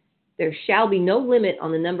 there shall be no limit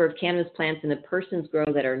on the number of cannabis plants in a person's grow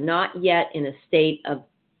that are not yet in a state of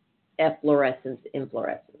efflorescence,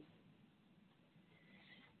 inflorescence.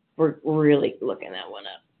 We're really looking that one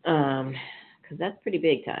up because that's pretty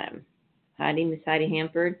big time. Miss Heidi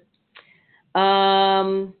Hanford.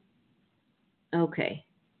 Okay.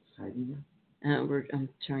 I'm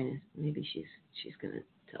trying to. Maybe she's gonna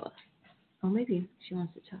tell us. Oh, maybe she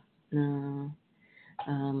wants to talk. No.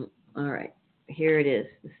 All right. Here it is.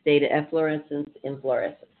 The state of efflorescence,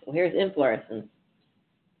 inflorescence. Well, here's inflorescence.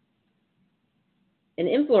 An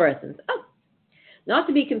inflorescence. Oh, not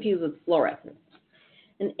to be confused with fluorescence.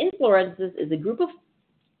 An inflorescence is a group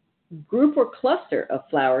or cluster of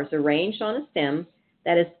flowers arranged on a stem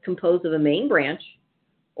that is composed of a main branch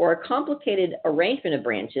or a complicated arrangement of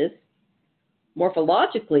branches.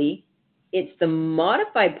 Morphologically, It's the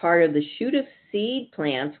modified part of the shoot of seed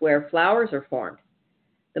plants where flowers are formed.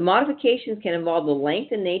 The modifications can involve the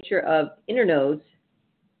length and nature of internodes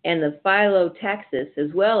and the phyllotaxis,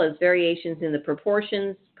 as well as variations in the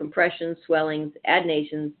proportions, compressions, swellings,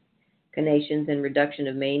 adnations, conations, and reduction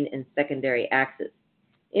of main and secondary axes.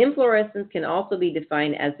 Inflorescence can also be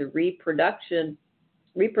defined as the reproductive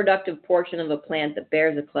portion of a plant that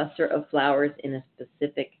bears a cluster of flowers in a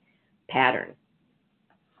specific pattern.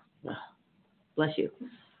 Oh, bless you.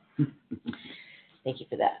 Thank you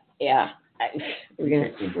for that. Yeah, we're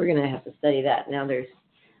gonna have to study that. Now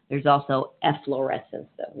there's also efflorescence,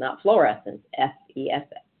 though, not fluorescence.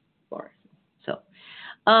 F-E-S-S, fluorescence. So,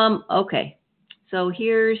 okay. So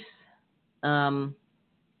here's number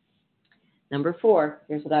 4.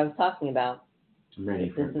 Here's what I was talking about. I'm ready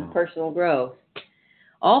for this it is now. personal growth.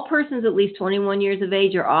 All persons at least 21 years of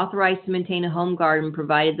age are authorized to maintain a home garden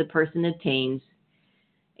provided the person obtains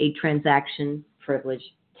a transaction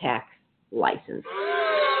privilege tax license.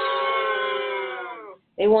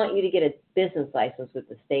 They want you to get a business license with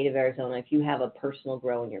the state of Arizona if you have a personal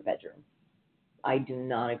grow in your bedroom. I do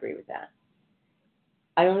not agree with that.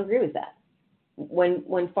 I don't agree with that.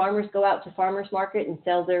 When farmers go out to farmers market and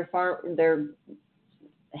sell their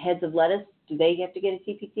heads of lettuce, do they have to get a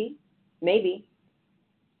TPT? Maybe,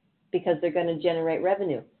 because they're going to generate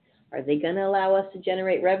revenue. Are they going to allow us to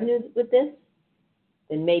generate revenue with this?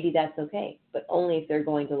 Then maybe that's okay, but only if they're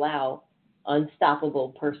going to allow unstoppable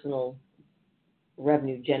personal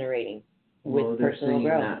revenue generating with personal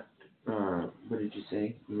growth. What did you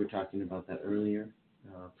say? We were talking about that earlier,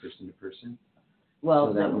 person to person.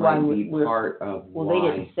 Well, so that might be part of why. Well, they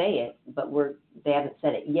didn't say it, but they haven't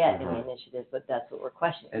said it yet in the initiative, but that's what we're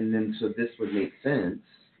questioning. And then, so this would make sense.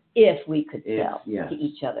 If we could sell to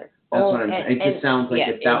each other. That's what I'm saying. It just sounds like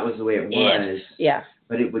if that was the way it was. Yeah.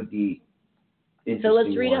 But it would be interesting. So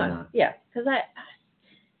let's read on. Yeah, because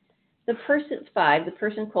the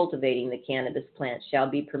person cultivating the cannabis plant shall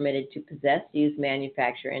be permitted to possess, use,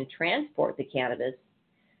 manufacture, and transport the cannabis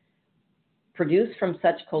produced from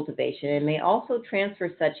such cultivation, and may also transfer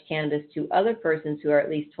such cannabis to other persons who are at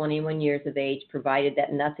least 21 years of age, provided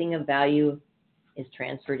that nothing of value is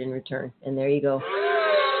transferred in return. And there you go.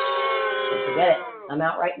 So forget it. I'm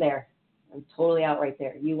out right there. I'm totally out right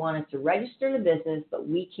there. You want us to register the business, but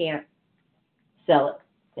we can't sell it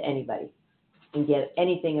to anybody and get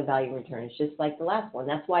anything of value in return. It's just like the last one.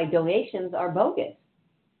 That's why donations are bogus.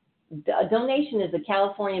 A donation is a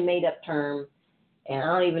California made-up term,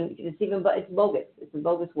 and it's bogus. It's a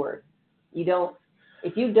bogus word.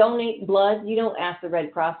 If you donate blood, you don't ask the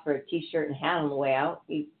Red Cross for a T-shirt and hat on the way out.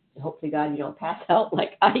 Hope to God you don't pass out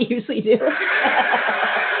like I usually do.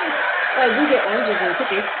 I do get oranges and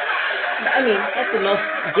cookies. I mean, that's the most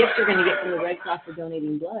gift you're going to get from the Red Cross for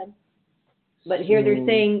donating blood. But here they're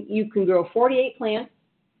saying you can grow 48 plants.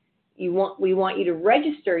 We want you to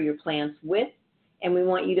register your plants with, and we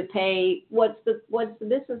want you to pay. What's the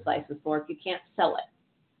business license for if you can't sell it?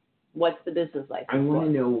 What's the business license for? I want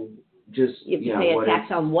to know just you have to pay a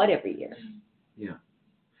tax on what every year? Yeah.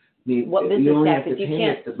 What business tax if you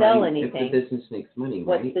can't sell anything? If the business makes money,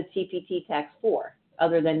 what's the TPT tax for?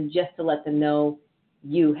 Other than just to let them know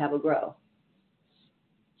you have a grow,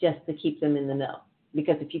 just to keep them in the know.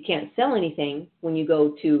 Because if you can't sell anything, when you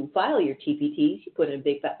go to file your TPTs, you put in a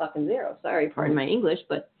big fat fucking 0. Sorry, pardon my English,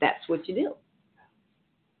 but that's what you do.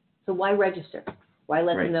 So why register? Why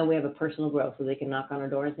let them know we have a personal grow so they can knock on our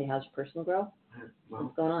door and say, how's your personal grow? Well,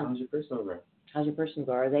 what's going on? How's your personal grow? How's your personal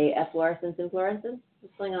grow? Are they efflorescence, inflorescence?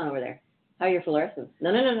 What's going on over there? How are your fluorescence? No.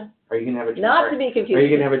 Are you going to have a trim Not party? to be confused. Are you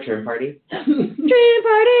going to have a trim party? Trim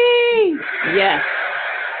party! Yes.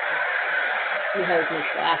 You heard me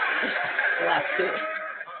the last 2.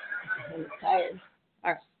 I'm tired.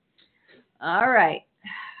 All right.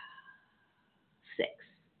 6.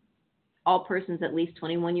 All persons at least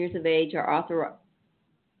 21 years of age are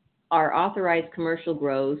authorized commercial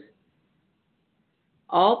grows.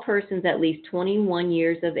 All persons at least 21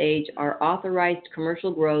 years of age are authorized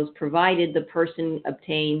commercial grows, provided the person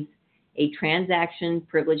obtains a transaction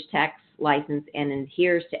privilege tax license and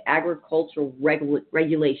adheres to agricultural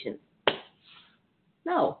regulations.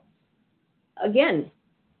 No. Again,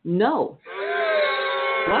 no.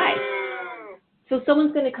 Why? So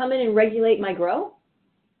someone's going to come in and regulate my grow?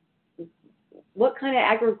 What kind of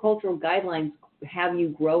agricultural guidelines have you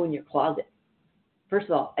grow in your closet? First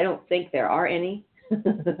of all, I don't think there are any.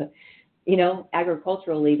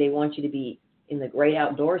 Agriculturally, they want you to be in the great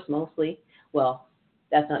outdoors mostly. Well,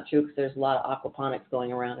 that's not true because there's a lot of aquaponics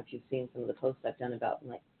going around. If you've seen some of the posts I've done about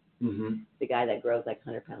the guy that grows like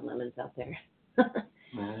 100-pound lemons out there.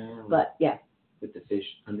 Wow. But yeah, with the fish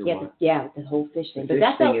underwater. Yeah, with the whole fish thing. The But fish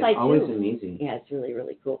that's thing outside is always too. amazing. Yeah, it's really,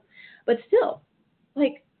 really cool. But still,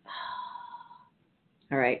 like,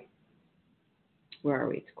 all right, where are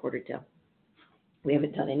we? It's 11:45. We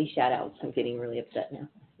haven't done any shout outs. I'm getting really upset now.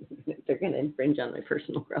 They're going to infringe on my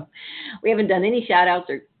personal growth. We haven't done any shout outs,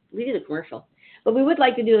 or we did a commercial. But we would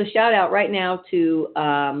like to do a shout out right now to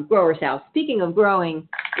Growers House. Speaking of growing,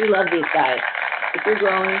 we love these guys. If you're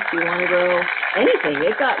growing, if you want to grow anything,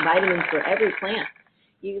 they've got vitamins for every plant.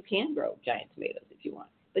 You can grow giant tomatoes if you want.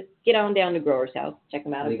 But get on down to Growers House. Check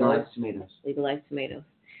them out. Legalized tomatoes. Legalized tomatoes.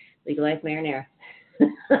 Legalized marinara.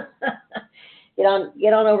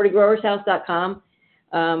 Get on over to growershouse.com.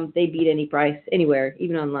 They beat any price anywhere,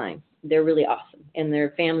 even online. They're really awesome, and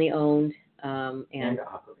they're family owned and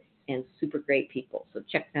super great people. So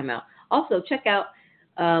check them out. Also check out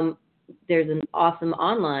there's an awesome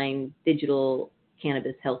online digital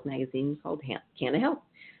cannabis health magazine called Canna Health.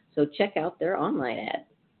 So check out their online ad.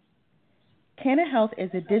 Canna Health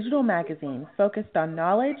is a digital magazine focused on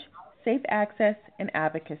knowledge, safe access, and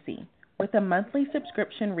advocacy with a monthly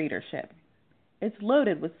subscription readership. It's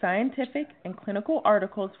loaded with scientific and clinical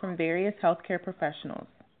articles from various healthcare professionals,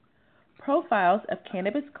 profiles of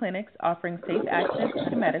cannabis clinics offering safe access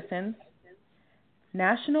to medicines,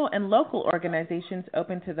 national and local organizations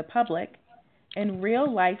open to the public, and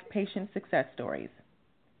real-life patient success stories.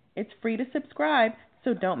 It's free to subscribe,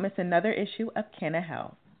 so don't miss another issue of Canna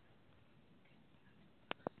Health.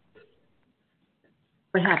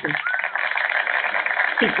 What happened?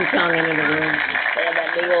 Keep your tongue into the room. They have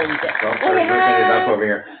that big old Up over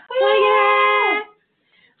here.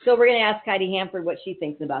 So we're going to ask Heidi Hanford what she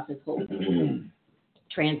thinks about this whole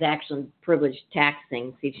transaction privilege tax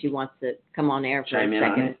thing. See if she wants to come on air for Chime a in on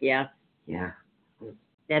second. it? Yeah. Yeah.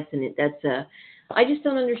 I just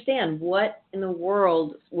don't understand what in the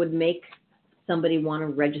world would make somebody want to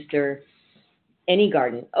register any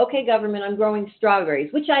garden. Okay, government, I'm growing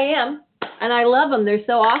strawberries, which I am. And I love them. They're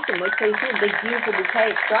so awesome. Wait till you see a big, beautiful bouquet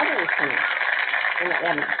of strawberries coming. I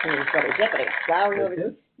haven't seen any strawberries yet, but I got flowers over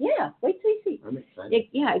there. Yeah, wait till you see. I'm excited.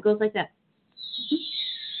 It goes like that.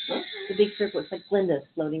 The big circle. It's like Glinda's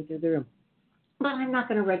floating through the room. But I'm not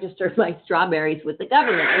going to register my strawberries with the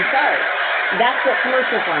government. I'm sorry. That's what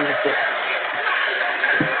commercial farmers do.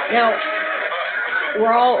 Now,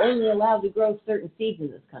 we're all only allowed to grow certain seeds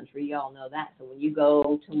in this country. You all know that. So when you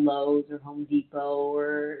go to Lowe's or Home Depot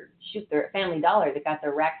or their Family Dollar, they got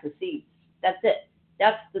their racks of seeds. That's it.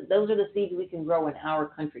 Those are the seeds we can grow in our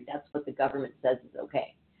country. That's what the government says is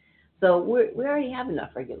okay. So we already have enough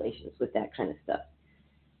regulations with that kind of stuff.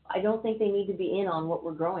 I don't think they need to be in on what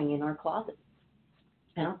we're growing in our closet.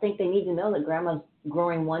 I don't think they need to know that Grandma's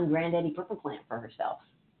growing one granddaddy purple plant for herself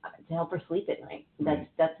to help her sleep at night.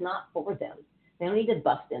 That's not for them. They don't need to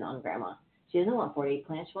bust in on Grandma. She doesn't want 48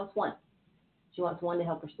 plants. She wants one. She wants one to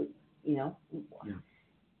help her sleep, Yeah.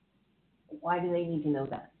 Why do they need to know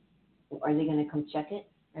that? Are they going to come check it?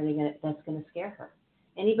 That's going to scare her.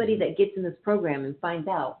 Anybody that gets in this program and finds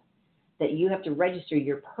out that you have to register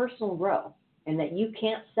your personal grow and that you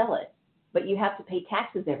can't sell it, but you have to pay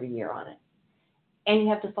taxes every year on it, and you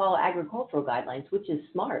have to follow agricultural guidelines, which is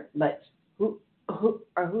smart, but who's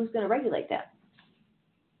going to regulate that?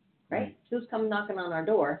 Right? Who's come knocking on our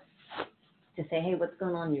door to say, hey, what's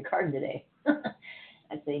going on in your garden today?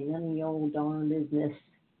 I'd say, none of your old darn business.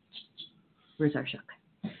 Where's our shotgun?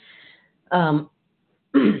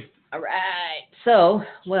 All right. So,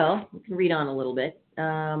 well, we can read on a little bit.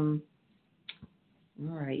 All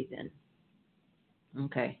righty then.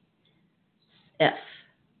 Okay. F.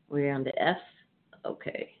 We're on to F.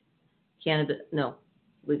 Okay. Cannabis. No,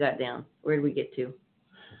 we got down. Where did we get to?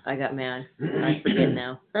 I got mad. I forget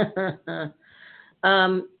now.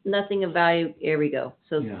 Nothing of value. Here we go.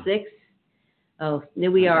 So 6. Oh, no,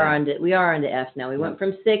 we are on to F now. We went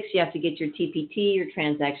from 6. You have to get your TPT, your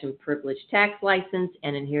transaction privilege tax license,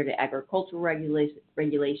 and adhere to agricultural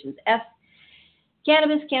regulations. F.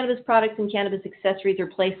 Cannabis products, and cannabis accessories are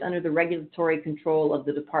placed under the regulatory control of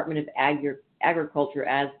the Department of Agriculture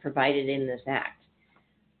as provided in this Act.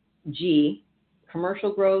 G.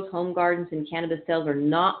 Commercial grows, home gardens, and cannabis sales are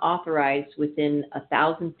not authorized within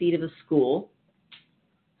 1,000 feet of a school.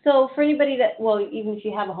 So for anybody even if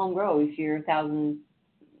you have a home grow, if you're 1,000,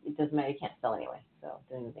 it doesn't matter. You can't sell anyway. So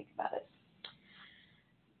don't even think about it.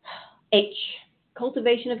 H.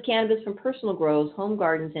 Cultivation of cannabis from personal grows, home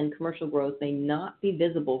gardens, and commercial grows may not be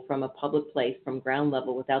visible from a public place from ground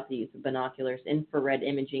level without the use of binoculars, infrared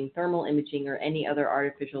imaging, thermal imaging, or any other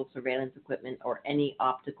artificial surveillance equipment or any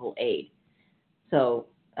optical aid. So,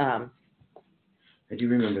 I do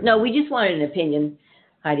remember. No, we just wanted an opinion.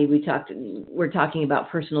 Heidi, we're talking about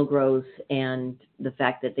personal growth and the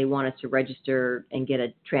fact that they want us to register and get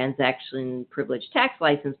a transaction privilege tax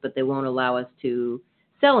license, but they won't allow us to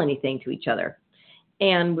sell anything to each other.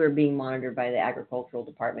 And we're being monitored by the Agricultural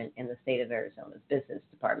Department and the state of Arizona's Business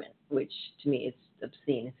Department, which to me is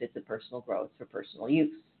obscene if it's a personal growth for personal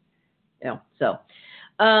use. So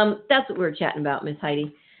that's what we're chatting about, Miss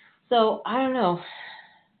Heidi. So I don't know.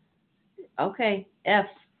 Okay, F,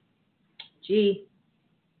 G,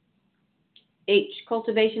 H,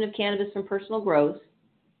 cultivation of cannabis from personal grows,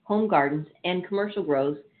 home gardens, and commercial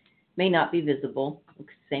grows may not be visible,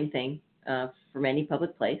 same thing, from any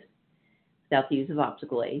public place without the use of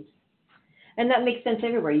optical aids. And that makes sense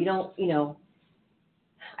everywhere. You don't,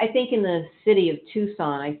 I think in the city of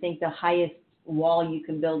Tucson, I think the highest wall you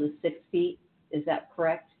can build is 6 feet. Is that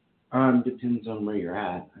correct? Depends on where you're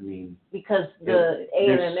at. I mean, because the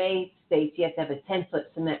AMA states you have to have a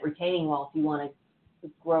 10-foot cement retaining wall if you want to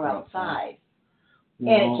grow outside.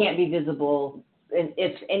 Well, and it can't be visible. And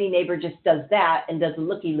if any neighbor just does that and does a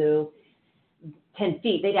looky-loo 10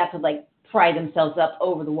 feet, they'd have to pry themselves up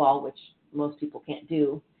over the wall, which most people can't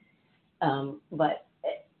do. But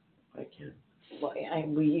I can. Well,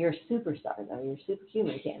 you're superstars. You're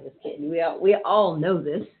superhuman, Cannabis Kid. We all know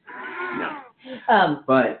this. No.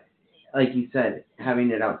 But like you said, having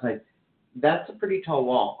it outside, that's a pretty tall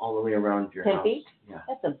wall all the way around your 10 house. feet? Yeah.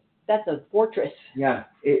 That's a fortress. Yeah.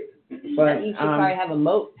 But you should probably have a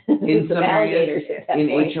moat. In some alligators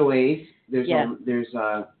areas, in HOAs, there's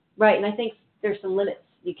right, and I think there's some limits.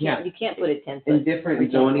 You can't put it 10 foot. In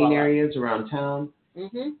different zoning areas around town,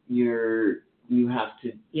 you have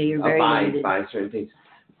to abide by certain things.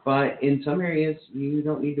 But in some areas, you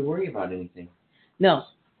don't need to worry about anything. No,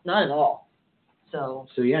 not at all. So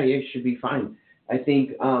yeah, you should be fine. I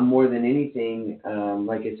think more than anything,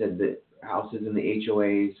 like I said, the houses in the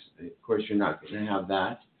HOAs, of course, you're not going to have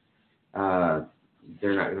that.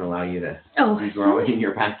 They're not going to allow you to be growing in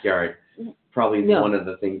your backyard. Probably one of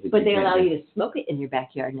the things that. But they allow you to smoke it in your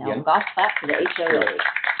backyard now. Yeah. Golf clap for the HOAs.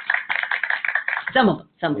 Some of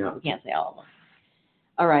them. We can't say all of them.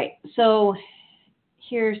 All right. So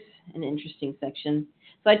here's an interesting section.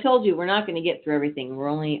 So I told you we're not going to get through everything. We're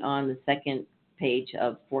only on the second page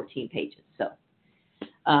of 14 pages. So,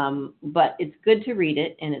 but it's good to read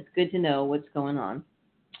it, and it's good to know what's going on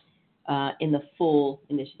in the full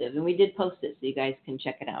initiative. And we did post it, so you guys can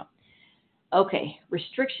check it out. Okay,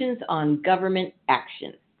 restrictions on government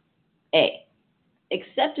action. A,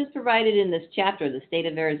 except as provided in this chapter, the state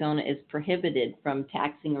of Arizona is prohibited from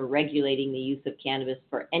taxing or regulating the use of cannabis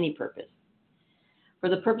for any purpose. For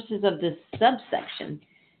the purposes of this subsection,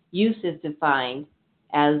 use is defined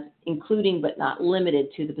as including but not limited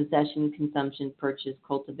to the possession, consumption, purchase,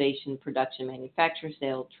 cultivation, production, manufacture,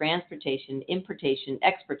 sale, transportation, importation,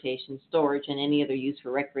 exportation, storage, and any other use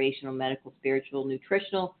for recreational, medical, spiritual,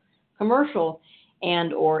 nutritional, commercial,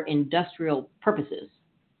 and or industrial purposes.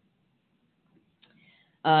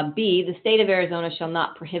 B, the state of Arizona shall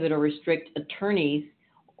not prohibit or restrict attorneys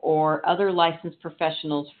or other licensed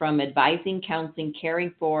professionals from advising, counseling,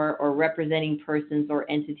 caring for, or representing persons or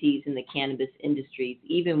entities in the cannabis industries,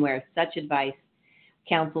 even where such advice,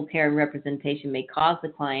 counsel, care, and representation may cause the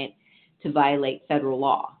client to violate federal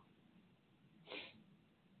law.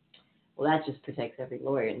 Well, that just protects every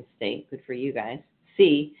lawyer in the state. Good for you guys.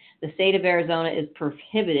 C, the state of Arizona is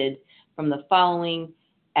prohibited from the following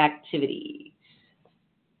activities.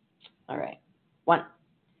 All right. 1.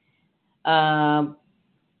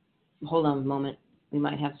 Hold on a moment. We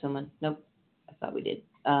might have someone. Nope. I thought we did.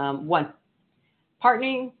 1.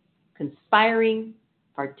 Partnering, conspiring,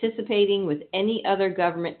 participating with any other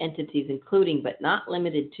government entities, including but not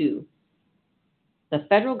limited to the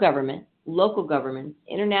federal government, local governments,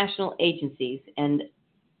 international agencies, and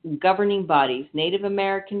governing bodies, Native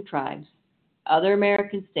American tribes, other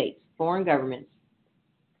American states, foreign governments,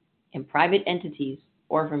 and private entities,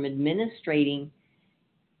 or from administrating,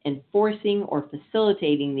 enforcing, or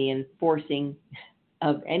facilitating the enforcing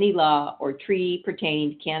of any law or treaty pertaining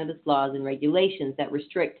to cannabis laws and regulations that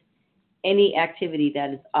restrict any activity that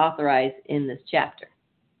is authorized in this chapter.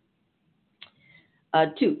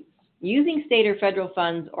 2, using state or federal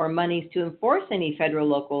funds or monies to enforce any federal,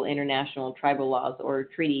 local, international, tribal laws or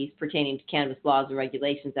treaties pertaining to cannabis laws and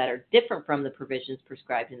regulations that are different from the provisions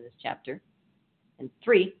prescribed in this chapter. And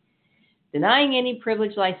 3, denying any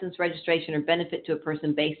privilege, license, registration, or benefit to a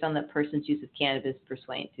person based on that person's use of cannabis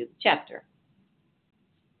pursuant to the chapter.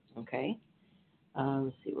 Okay.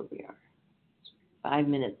 Let's see where we are. 5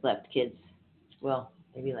 minutes left, kids. Well,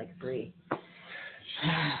 maybe like 3.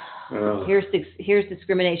 Here's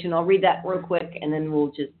discrimination. I'll read that real quick, and then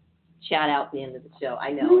we'll just chat out at the end of the show.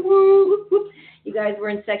 I know. You guys, we're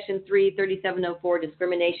in Section 3, 3704,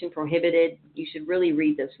 discrimination prohibited. You should really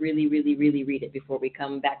read this, really, really, really read it before we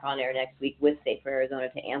come back on air next week with Safe Arizona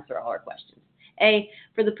to answer all our questions. A,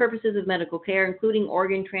 for the purposes of medical care, including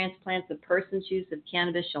organ transplants, the person's use of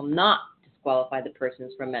cannabis shall not disqualify the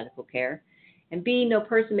persons from medical care. And B, no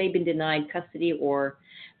person may be denied custody or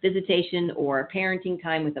visitation or parenting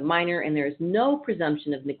time with a minor, and there is no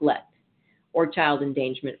presumption of neglect or child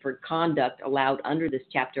endangerment for conduct allowed under this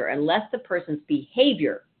chapter unless the person's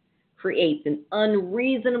behavior creates an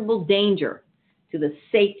unreasonable danger to the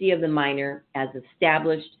safety of the minor as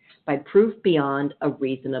established by proof beyond a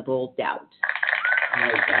reasonable doubt.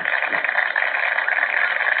 I like that.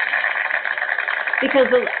 Because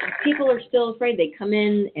people are still afraid. They come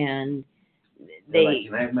in and They're like,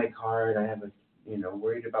 can I have my card? I have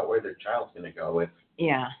worried about where their child's going to go.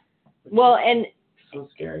 Yeah. Well, and so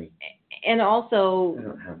scary. And also, I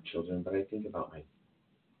don't have children, but I think about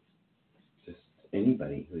just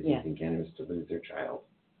anybody who's using cannabis to lose their child.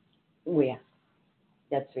 Oh, yeah,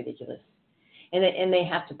 that's ridiculous. And they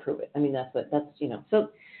have to prove it. I mean, that's. So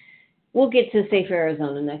we'll get to Safe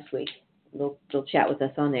Arizona next week. They'll chat with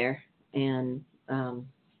us on there, and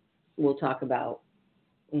we'll talk about,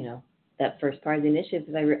 that first part of the initiative.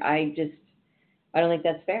 Because I don't think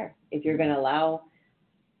that's fair. If you're going to allow.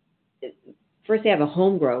 First, they have a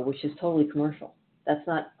home grow, which is totally commercial. That's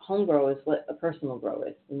not home grow is what a personal grow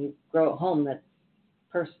is. When you grow at home, that's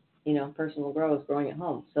personal grow is growing at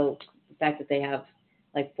home. So the fact that they have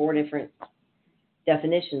like 4 different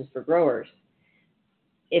definitions for growers,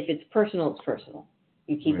 if it's personal, it's personal.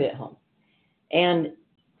 You keep it at home. And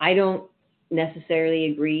I don't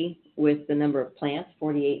necessarily agree with the number of plants.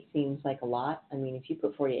 48 seems like a lot. I mean, if you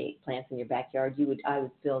put 48 plants in your backyard, I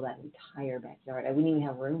would fill that entire backyard. I wouldn't even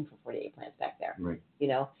have room for 48 plants back there. Right.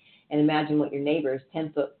 And imagine what your neighbors,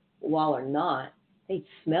 10-foot wall or not, they'd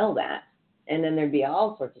smell that, and then there'd be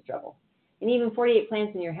all sorts of trouble. And even 48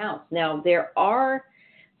 plants in your house. Now,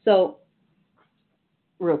 so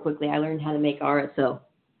real quickly, I learned how to make RSO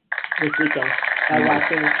this weekend by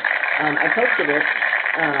watching, I posted it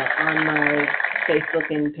on my Facebook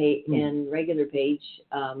and regular page,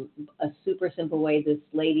 a super simple way. This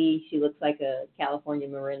lady, she looks like a California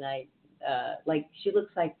Marinite, she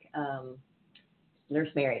looks like Nurse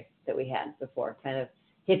Mary that we had before, kind of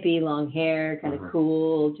hippie, long hair, kind of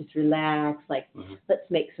cool, just relaxed, let's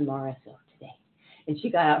make some RSO today. And she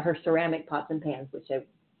got out her ceramic pots and pans, which I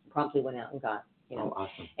promptly went out and got. Oh,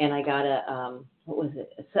 awesome. And I got a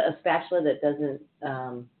spatula that doesn't,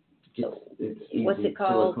 what's it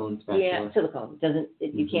called? Silicone spatula. Yeah, silicone.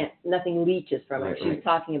 You can't, nothing leaches from it. She was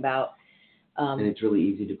talking about. And it's really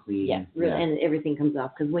easy to clean. Yeah, and everything comes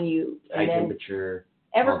off. Because when you. High temperature.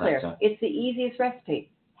 Everclear. It's the easiest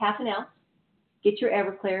recipe. Half an ounce. Get your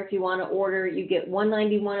Everclear. If you want to order, you get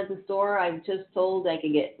 $191 at the store. I was just told I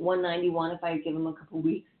could get $191 if I give them a couple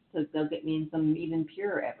weeks. So they'll get me in some even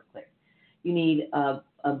purer Everclear. You need a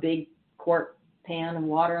big quart pan of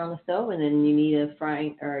water on the stove, and then you need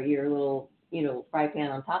your little fry pan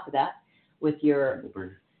on top of that with your double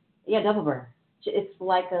burner. Yeah, double burner. It's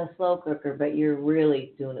like a slow cooker, but you're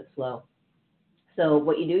really doing it slow. So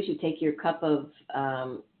what you do is you take your cup of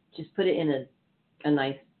just put it in a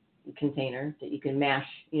nice container that you can mash.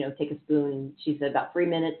 Take a spoon. She said about 3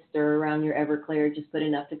 minutes. Stir around your Everclear. Just put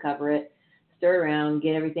enough to cover it. Stir around.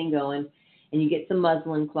 Get everything going. And you get some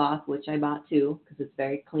muslin cloth, which I bought too, because it's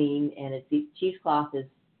very clean. And the cheesecloth is,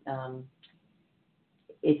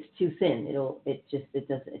 it's too thin.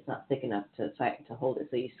 It's not thick enough to hold it.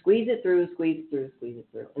 So you squeeze it through,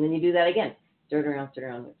 and then you do that again. Stir it around,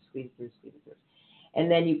 squeeze it through.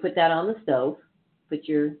 And then you put that on the stove. Put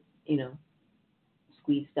your,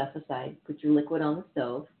 squeeze stuff aside. Put your liquid on the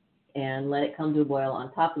stove, and let it come to a boil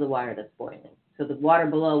on top of the water that's boiling. So the water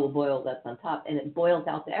below will boil that's on top, and it boils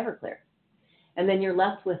out the Everclear. And then you're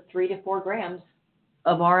left with 3 to 4 grams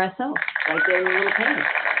of RSO right there in your little pan.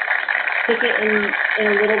 Stick it in a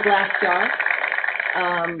little glass jar,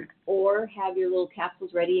 or have your little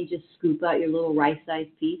capsules ready and just scoop out your little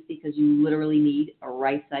rice-sized piece, because you literally need a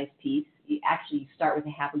rice-sized piece. You start with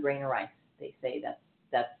a half a grain of rice. They say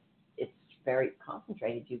it's very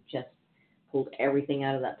concentrated. You've just pulled everything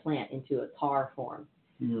out of that plant into a tar form.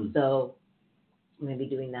 Mm. So I'm going to be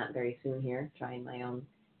doing that very soon here, trying my own.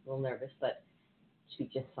 A little nervous, but should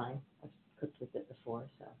be just fine. I've cooked with it before,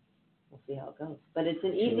 so we'll see how it goes. But it's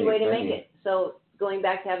an easy way to make it. So going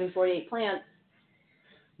back to having 48 plants,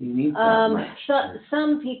 you need that much.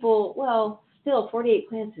 Some people, still 48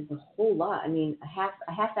 plants is a whole lot. I mean, a half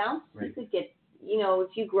ounce, right. You could get, if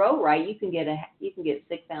you grow right, you can get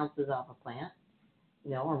 6 ounces off a plant,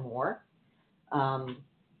 or more.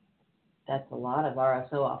 that's a lot of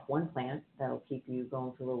RSO off one plant. That'll keep you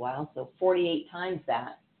going for a little while. So 48 times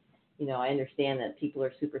that. You know, I understand that people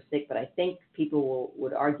are super sick, but I think people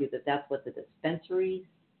would argue that that's what the dispensaries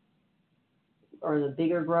or the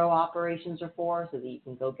bigger grow operations are for, so that you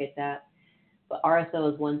can go get that. But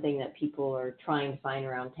RSO is one thing that people are trying to find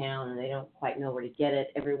around town, and they don't quite know where to get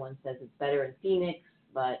it. Everyone says it's better in Phoenix,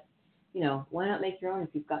 but, you know, why not make your own if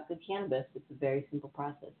you've got good cannabis? It's a very simple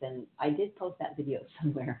process, and I did post that video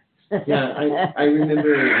somewhere. Yeah, I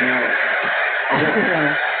remember now.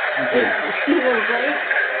 She was great.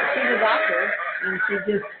 She's a doctor, and she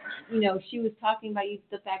just, you know, she was talking about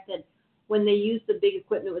the fact that when they use the big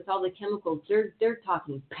equipment with all the chemicals, they're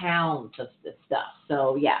talking pounds of this stuff.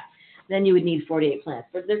 So yeah, then you would need 48 plants,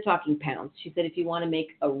 but they're talking pounds. She said if you want to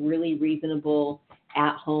make a really reasonable,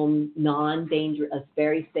 at-home, non-dangerous,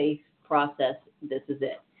 very safe process, this is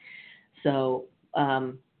it. So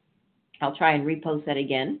I'll try and repost that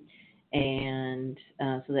again, and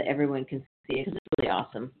so that everyone can see it, because it's really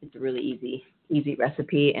awesome. It's a really easy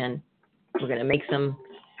recipe, and we're going to make some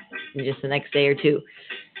in just the next day or two.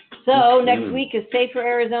 So next week is Safe for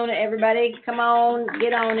Arizona, everybody. Come on,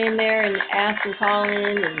 get on in there and ask and call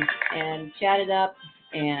in and chat it up,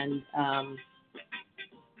 and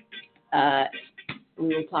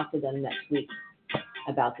we will talk to them next week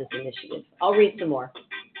about this initiative. I'll read some more.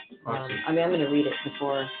 Awesome. I'm going to read it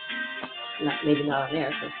before, maybe not on air,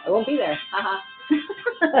 because I won't be there. Haha.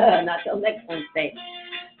 Not till next Wednesday.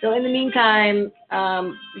 So in the meantime,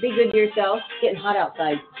 be good to yourself. It's getting hot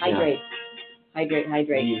outside. Hydrate. Yeah.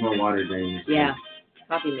 Hydrate. You need more water during this. Yeah.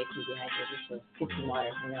 Coffee makes me dehydrated, so get some water.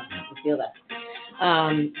 I know. I can feel that.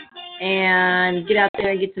 And get out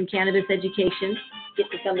there and get some cannabis education. Get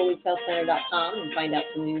to tumbleweedshealthcenter.com and find out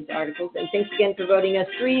some news articles. And thanks again for voting us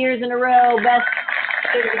 3 years in a row. Best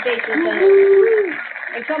certification center.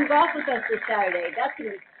 And come golf with us this Saturday. That's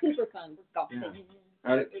going to be super fun. We're golfing.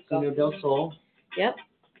 Out at Casino del Sol. Yep.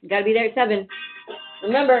 You got to be there at 7.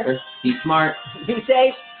 Remember. Be smart. Be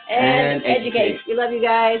safe. And educate. We love you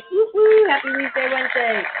guys. Woo-hoo. Happy Weedsday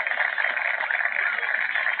Wednesday.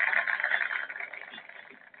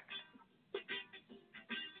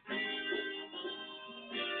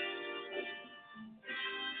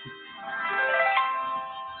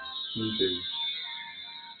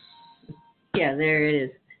 Yeah, there it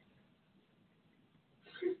is.